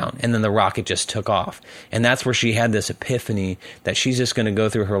countdown, and then the rocket just took off. And that's where she had this epiphany that she's just going to go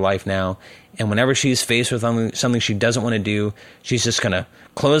through her life now, and whenever she's faced with something she doesn't want to do, she's just going to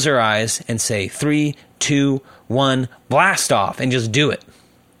close her eyes and say 3, 2, 1, blast off, and just do it.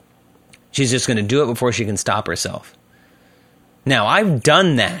 She's just going to do it before she can stop herself. Now, I've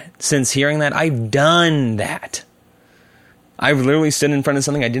done that. Since hearing that, I've done that. I've literally stood in front of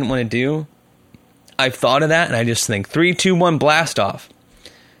something I didn't want to do. I've thought of that, and I just think 3, 2, 1, blast off.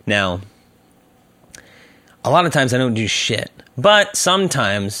 Now, a lot of times I don't do shit, but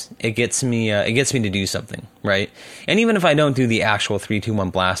sometimes it gets me to do something, right? And even if I don't do the actual 3, 2, 1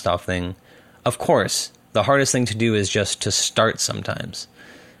 blast off thing, of course, the hardest thing to do is just to start sometimes.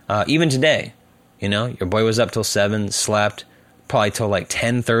 Even today, you know, your boy was up till 7, slept, probably till like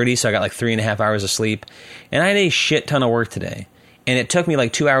 10:30, so I got like 3.5 hours of sleep, and I had a shit ton of work today, and it took me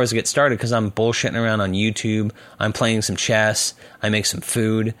like 2 hours to get started because I'm bullshitting around on YouTube, I'm playing some chess, I make some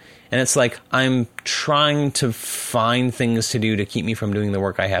food, and it's like I'm trying to find things to do to keep me from doing the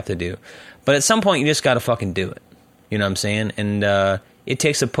work I have to do, but at some point you just gotta fucking do it, you know what I'm saying, and it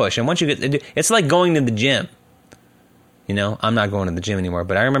takes a push, and once you get, it's like going to the gym, you know, I'm not going to the gym anymore,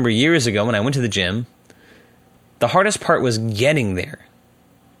 but I remember years ago when I went to the gym, the hardest part was getting there.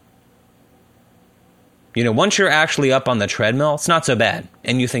 You know, once you're actually up on the treadmill, it's not so bad.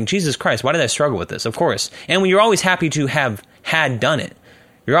 And you think, Jesus Christ, why did I struggle with this? Of course. And you're always happy to have had done it.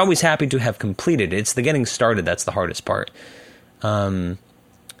 You're always happy to have completed it. It's the getting started that's the hardest part. And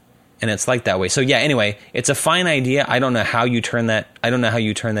it's like that way. So yeah, anyway, it's a fine idea. I don't know how you turn that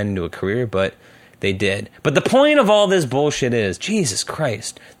into a career, but they did. But the point of all this bullshit is, Jesus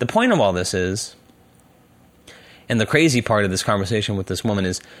Christ, the point of all this is, and the crazy part of this conversation with this woman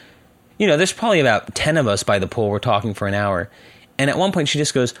is, you know, there's probably about 10 of us by the pool. We're talking for an hour. And at one point she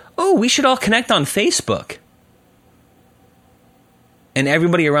just goes, oh, we should all connect on Facebook. And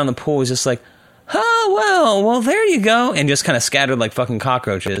everybody around the pool was just like, oh, well, there you go. And just kind of scattered like fucking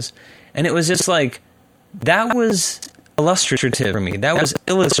cockroaches. And it was just like, that was illustrative for me. That was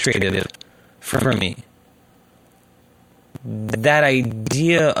illustrative for me. That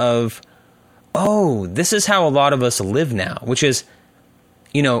idea of, oh, this is how a lot of us live now, which is,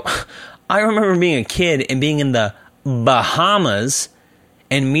 you know, I remember being a kid and being in the Bahamas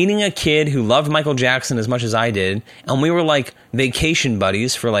and meeting a kid who loved Michael Jackson as much as I did, and we were like vacation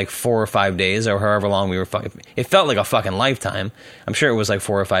buddies for like 4 or 5 days, or however long we were. It felt like a fucking lifetime. I'm sure it was like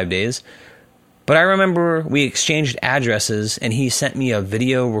 4 or 5 days. But I remember we exchanged addresses, and he sent me a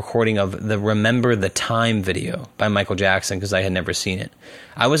video recording of the Remember the Time video by Michael Jackson, because I had never seen it.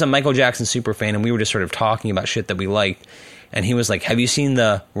 I was a Michael Jackson super fan, and we were just sort of talking about shit that we liked. And he was like, have you seen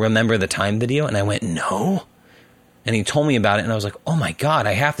the Remember the Time video? And I went, no. And he told me about it, and I was like, oh my God,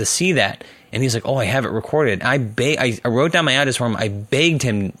 I have to see that. And he's like, oh, I have it recorded. I wrote down my address for him. I begged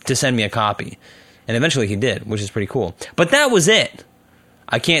him to send me a copy. And eventually he did, which is pretty cool. But that was it.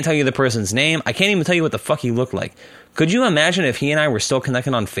 I can't tell you the person's name. I can't even tell you what the fuck he looked like. Could you imagine if he and I were still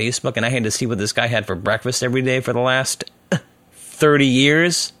connected on Facebook and I had to see what this guy had for breakfast every day for the last 30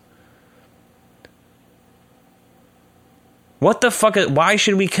 years? What the fuck? Why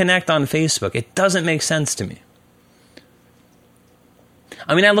should we connect on Facebook? It doesn't make sense to me.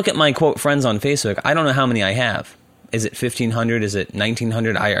 I mean, I look at my, quote, friends on Facebook. I don't know how many I have. Is it 1,500? Is it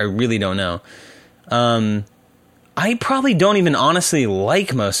 1,900? I really don't know. I probably don't even honestly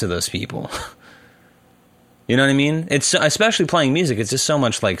like most of those people. You know what I mean? It's especially playing music. It's just so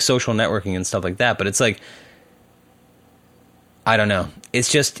much like social networking and stuff like that. But it's like, I don't know. It's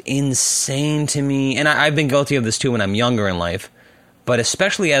just insane to me. And I've been guilty of this too when I'm younger in life. But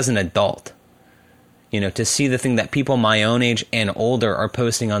especially as an adult. You know, to see the thing that people my own age and older are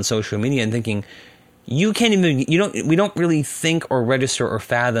posting on social media and thinking, we don't really think or register or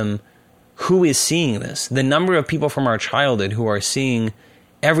fathom who is seeing this. The number of people from our childhood who are seeing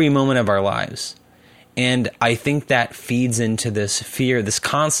every moment of our lives. And I think that feeds into this fear, this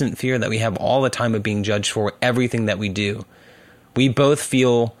constant fear that we have all the time of being judged for everything that we do. We both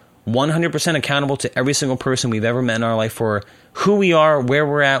feel 100% accountable to every single person we've ever met in our life for who we are, where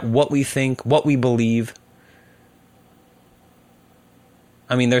we're at, what we think, what we believe.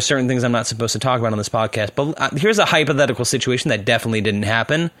 I mean, there's certain things I'm not supposed to talk about on this podcast, but here's a hypothetical situation that definitely didn't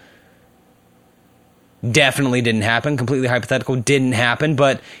happen. Definitely didn't happen. Completely hypothetical. Didn't happen.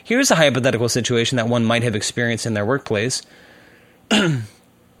 But here's a hypothetical situation that one might have experienced in their workplace.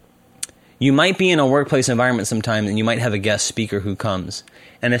 You might be in a workplace environment sometime and you might have a guest speaker who comes.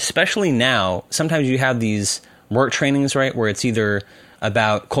 And especially now, sometimes you have these work trainings, right, where it's either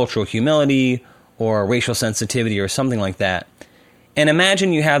about cultural humility or racial sensitivity or something like that. And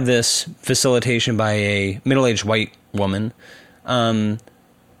imagine you have this facilitation by a middle-aged white woman,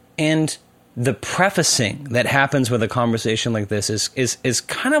 and the prefacing that happens with a conversation like this is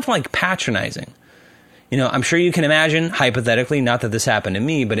kind of like patronizing. You know, I'm sure you can imagine, hypothetically, not that this happened to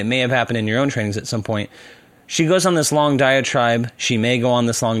me, but it may have happened in your own trainings at some point. She goes on this long diatribe. She may go on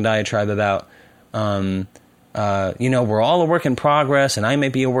this long diatribe about, we're all a work in progress, and I may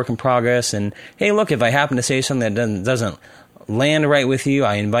be a work in progress. And hey, look, if I happen to say something that doesn't land right with you,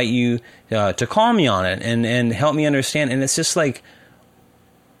 I invite you to call me on it and help me understand. And it's just like,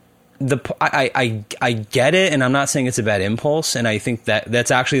 I get it, and I'm not saying it's a bad impulse, and I think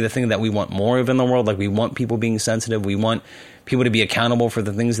that's actually the thing that we want more of in the world. Like, we want people being sensitive, we want people to be accountable for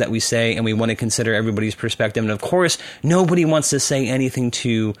the things that we say, and we want to consider everybody's perspective. And of course, nobody wants to say anything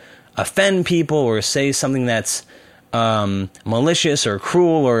to offend people or say something that's malicious or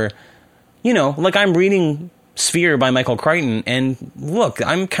cruel, or, you know, like I'm reading Sphere by Michael Crichton, and look,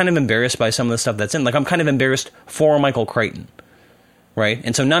 I'm kind of embarrassed by some of the stuff that's in. Like, I'm kind of embarrassed for Michael Crichton. Right?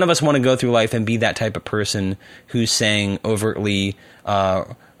 And so none of us want to go through life and be that type of person who's saying overtly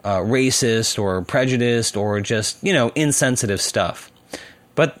racist or prejudiced or just, you know, insensitive stuff.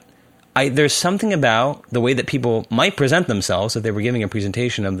 But there's something about the way that people might present themselves if they were giving a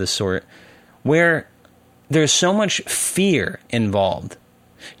presentation of this sort where there's so much fear involved.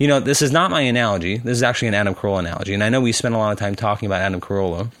 You know, this is not my analogy. This is actually an Adam Carolla analogy. And I know we spent a lot of time talking about Adam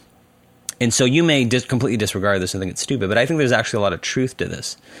Carolla. And so you may completely disregard this and think it's stupid, but I think there's actually a lot of truth to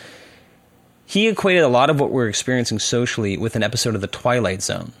this. He equated a lot of what we're experiencing socially with an episode of The Twilight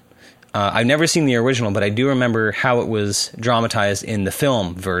Zone. I've never seen the original, but I do remember how it was dramatized in the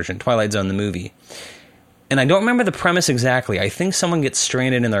film version, Twilight Zone, the movie. And I don't remember the premise exactly. I think someone gets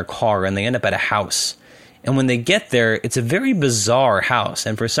stranded in their car and they end up at a house. And when they get there, it's a very bizarre house,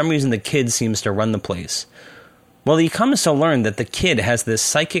 and for some reason the kid seems to run the place. Well, he comes to learn that the kid has this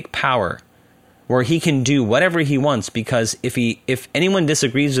psychic power where he can do whatever he wants, because if anyone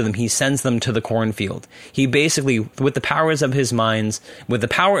disagrees with him, he sends them to the cornfield. He basically, with the power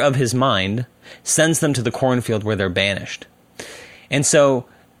of his mind, sends them to the cornfield where they're banished. And so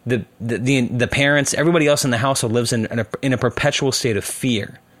the parents, everybody else in the household lives in a perpetual state of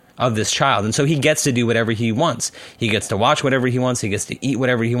fear of this child. And so he gets to do whatever he wants. He gets to watch whatever he wants. He gets to eat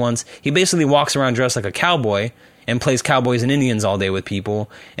whatever he wants. He basically walks around dressed like a cowboy and plays cowboys and Indians all day with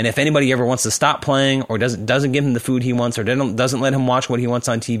people. And if anybody ever wants to stop playing, or doesn't give him the food he wants, or doesn't let him watch what he wants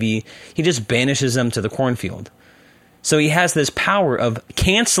on TV, he just banishes them to the cornfield. So he has this power of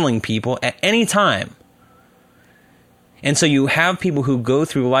canceling people at any time. And so you have people who go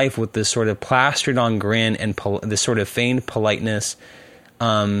through life with this sort of plastered on grin and this sort of feigned politeness,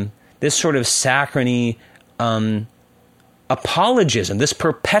 this sort of saccharine apologism, this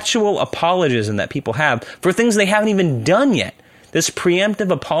perpetual apologism that people have for things they haven't even done yet. This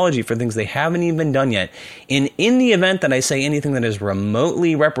preemptive apology for things they haven't even done yet. And in the event that I say anything that is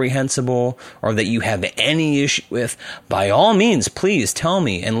remotely reprehensible or that you have any issue with, by all means, please tell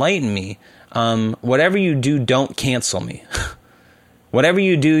me, enlighten me. Whatever you do, don't cancel me. Whatever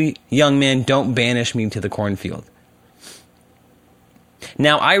you do, young man, don't banish me to the cornfield.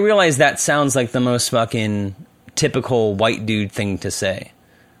 Now, I realize that sounds like the most fucking typical white dude thing to say,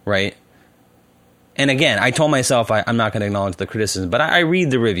 right? And again, I told myself I'm not going to acknowledge the criticism, but I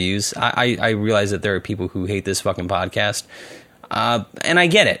read the reviews. I realize that there are people who hate this fucking podcast, and I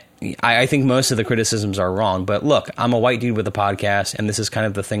get it. I think most of the criticisms are wrong, but look, I'm a white dude with a podcast, and this is kind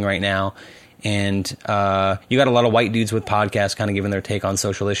of the thing right now. And you got a lot of white dudes with podcasts kind of giving their take on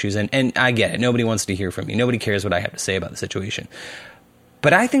social issues, and I get it. Nobody wants to hear from me. Nobody cares what I have to say about the situation.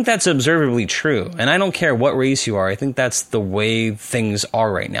 But I think that's observably true, and I don't care what race you are. I think that's the way things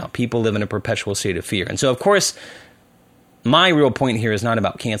are right now. People live in a perpetual state of fear. And so, of course, my real point here is not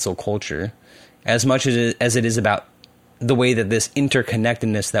about cancel culture as much as it is about the way that this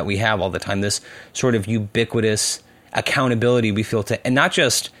interconnectedness that we have all the time, this sort of ubiquitous accountability we feel to, and not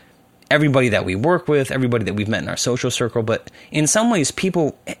just everybody that we work with, everybody that we've met in our social circle, but in some ways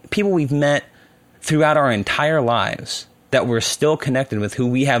people we've met throughout our entire lives that we're still connected with, who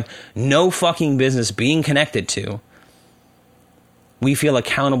we have no fucking business being connected to. We feel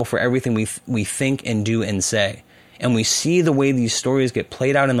accountable for everything we think and do and say. And we see the way these stories get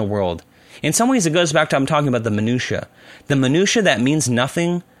played out in the world. In some ways, it goes back to, I'm talking about the minutia. The minutia that means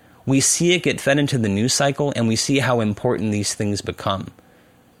nothing, we see it get fed into the news cycle, and we see how important these things become.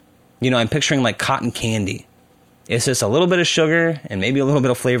 You know, I'm picturing like cotton candy. It's just a little bit of sugar and maybe a little bit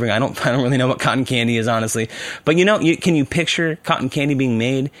of flavoring. I don't really know what cotton candy is, honestly. But can you picture cotton candy being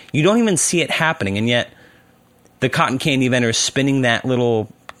made? You don't even see it happening, and yet the cotton candy vendor is spinning that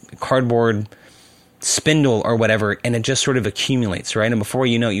little cardboard spindle or whatever, and it just sort of accumulates, right? And before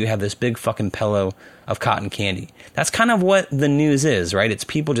you know it, you have this big fucking pillow of cotton candy. That's kind of what the news is, right? It's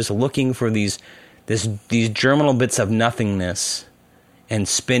people just looking for these germinal bits of nothingness and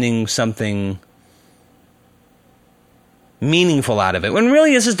spinning something meaningful out of it, when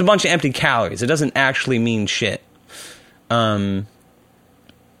really it's just a bunch of empty calories. It doesn't actually mean shit. But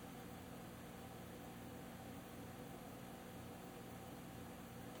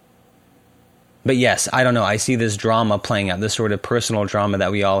yes, I don't know. I see this drama playing out, this sort of personal drama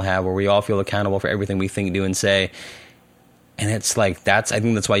that we all have, where we all feel accountable for everything we think, do, and say. And it's like, I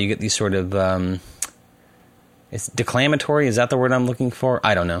think that's why you get these sort of, it's declamatory. Is that the word I'm looking for?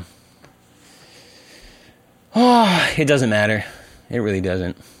 I don't know. Oh, it doesn't matter. It really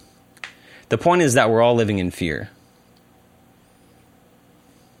doesn't. The point is that we're all living in fear.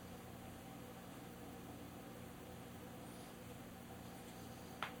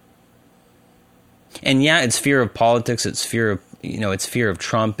 And yeah, it's fear of politics. It's fear of, it's fear of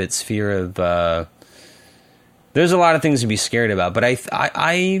Trump. It's fear of, there's a lot of things to be scared about. But I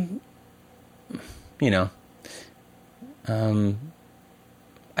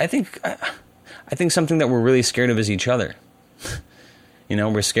think something that we're really scared of is each other.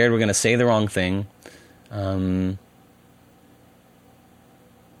 We're scared we're going to say the wrong thing. I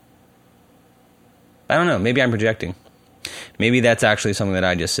don't know. Maybe I'm projecting. Maybe that's actually something that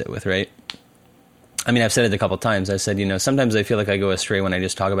I just sit with, right? I mean, I've said it a couple times. I said, sometimes I feel like I go astray when I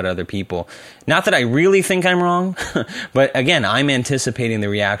just talk about other people. Not that I really think I'm wrong, but again, I'm anticipating the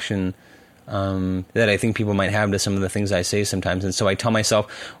reaction that I think people might have to some of the things I say sometimes. And so I tell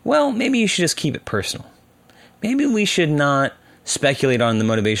myself, well, maybe you should just keep it personal. Maybe we should not speculate on the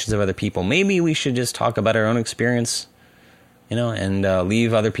motivations of other people. Maybe we should just talk about our own experience, and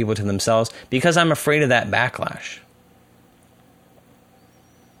leave other people to themselves, because I'm afraid of that backlash.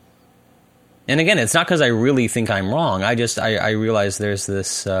 And again, it's not because I really think I'm wrong. I realize there's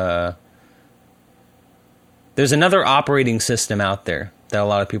this there's another operating system out there that a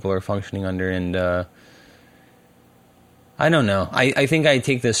lot of people are functioning under, and I don't know. I think I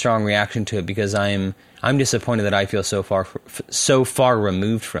take this strong reaction to it because I'm disappointed that I feel so far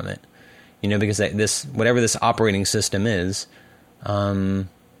removed from it. You know, because this whatever this operating system is, on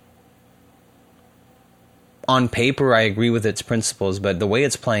paper I agree with its principles, but the way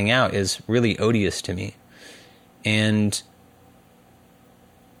it's playing out is really odious to me. And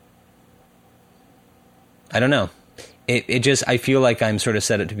I don't know. It just, I feel like I'm sort of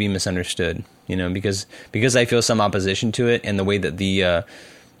set up to be misunderstood, you know, because I feel some opposition to it, and the way that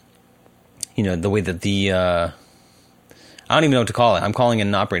I don't even know what to call it. I'm calling it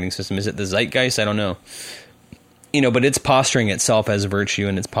an operating system. Is it the zeitgeist? I don't know. You know, but it's posturing itself as virtue,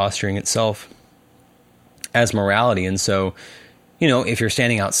 and it's posturing itself as morality. And so, you know, if you're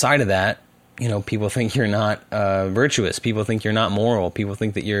standing outside of that, you know, people think you're not virtuous. People think you're not moral. People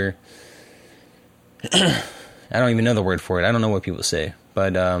think that you're I don't even know the word for it. I don't know what people say,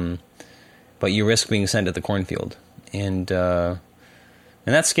 but you risk being sent to the cornfield, and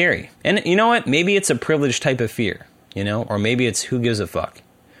that's scary. And you know what? Maybe it's a privileged type of fear, you know, or maybe it's who gives a fuck.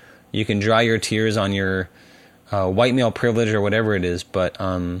 You can dry your tears on your white male privilege or whatever it is, but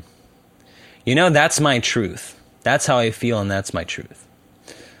you know, that's my truth. That's how I feel, and that's my truth.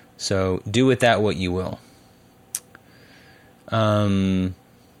 So do with that what you will.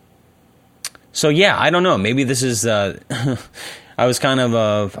 So yeah, I don't know. Maybe this is. I was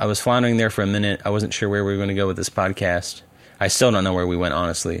I was floundering there for a minute. I wasn't sure where we were going to go with this podcast. I still don't know where we went,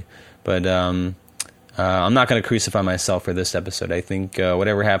 honestly. But I'm not going to crucify myself for this episode. I think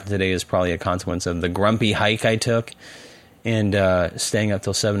whatever happened today is probably a consequence of the grumpy hike I took and staying up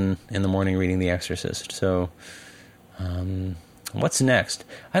till 7 in the morning reading The Exorcist. So what's next?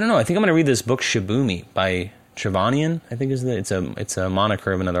 I don't know. I think I'm going to read this book Shibumi by Trevanian, I think it's a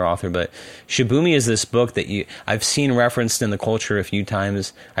moniker of another author, but Shibumi is this book that I've seen referenced in the culture a few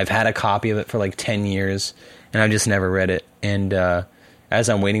times. I've had a copy of it for like 10 years, and I've just never read it. And as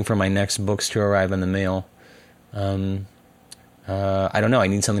I'm waiting for my next books to arrive in the mail, I don't know, I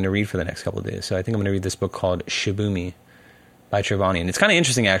need something to read for the next couple of days. So I think I'm going to read this book called Shibumi by Trevanian. It's kind of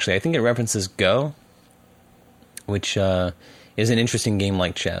interesting, actually. I think it references Go, which is an interesting game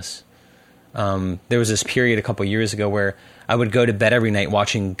like chess. There was this period a couple years ago where I would go to bed every night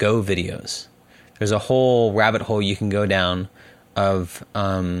watching Go videos. There's a whole rabbit hole you can go down of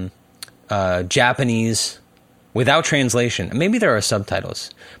Japanese without translation. Maybe there are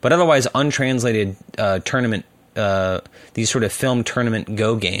subtitles, but otherwise untranslated tournament, these sort of film tournament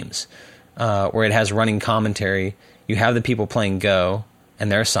Go games where it has running commentary. You have the people playing Go, and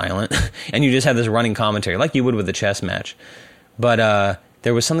they're silent, and you just have this running commentary like you would with a chess match. But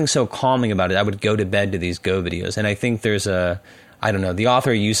there was something so calming about it. I would go to bed to these Go videos. And I think there's I don't know, the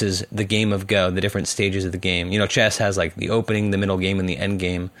author uses the game of Go, the different stages of the game. You know, chess has like the opening, the middle game, and the end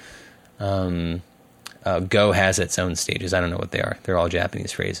game. Go has its own stages. I don't know what they are. They're all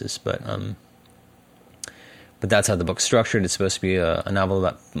Japanese phrases. But that's how the book's structured. It's supposed to be a novel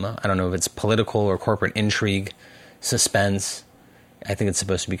about, I don't know if it's political or corporate intrigue, suspense. I think it's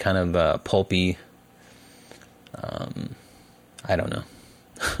supposed to be kind of pulpy. I don't know.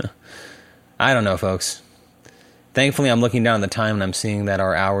 I don't know, folks. Thankfully, I'm looking down at the time and I'm seeing that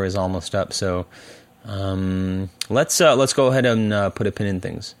our hour is almost up. So let's go ahead and put a pin in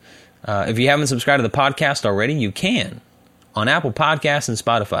things. If you haven't subscribed to the podcast already, you can on Apple Podcasts and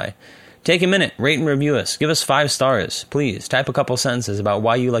Spotify. Take a minute, rate and review us. Give us 5 stars, please. Type a couple sentences about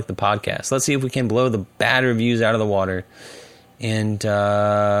why you like the podcast. Let's see if we can blow the bad reviews out of the water. And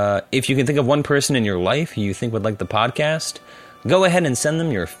if you can think of one person in your life who you think would like the podcast, go ahead and send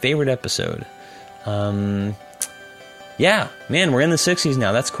them your favorite episode. Yeah, man, we're in the 60s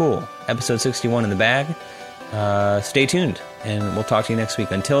now. That's cool. Episode 61 in the bag. Stay tuned, and we'll talk to you next week.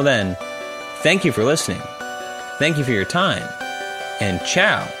 Until then, thank you for listening. Thank you for your time. And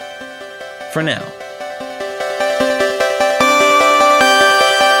ciao for now.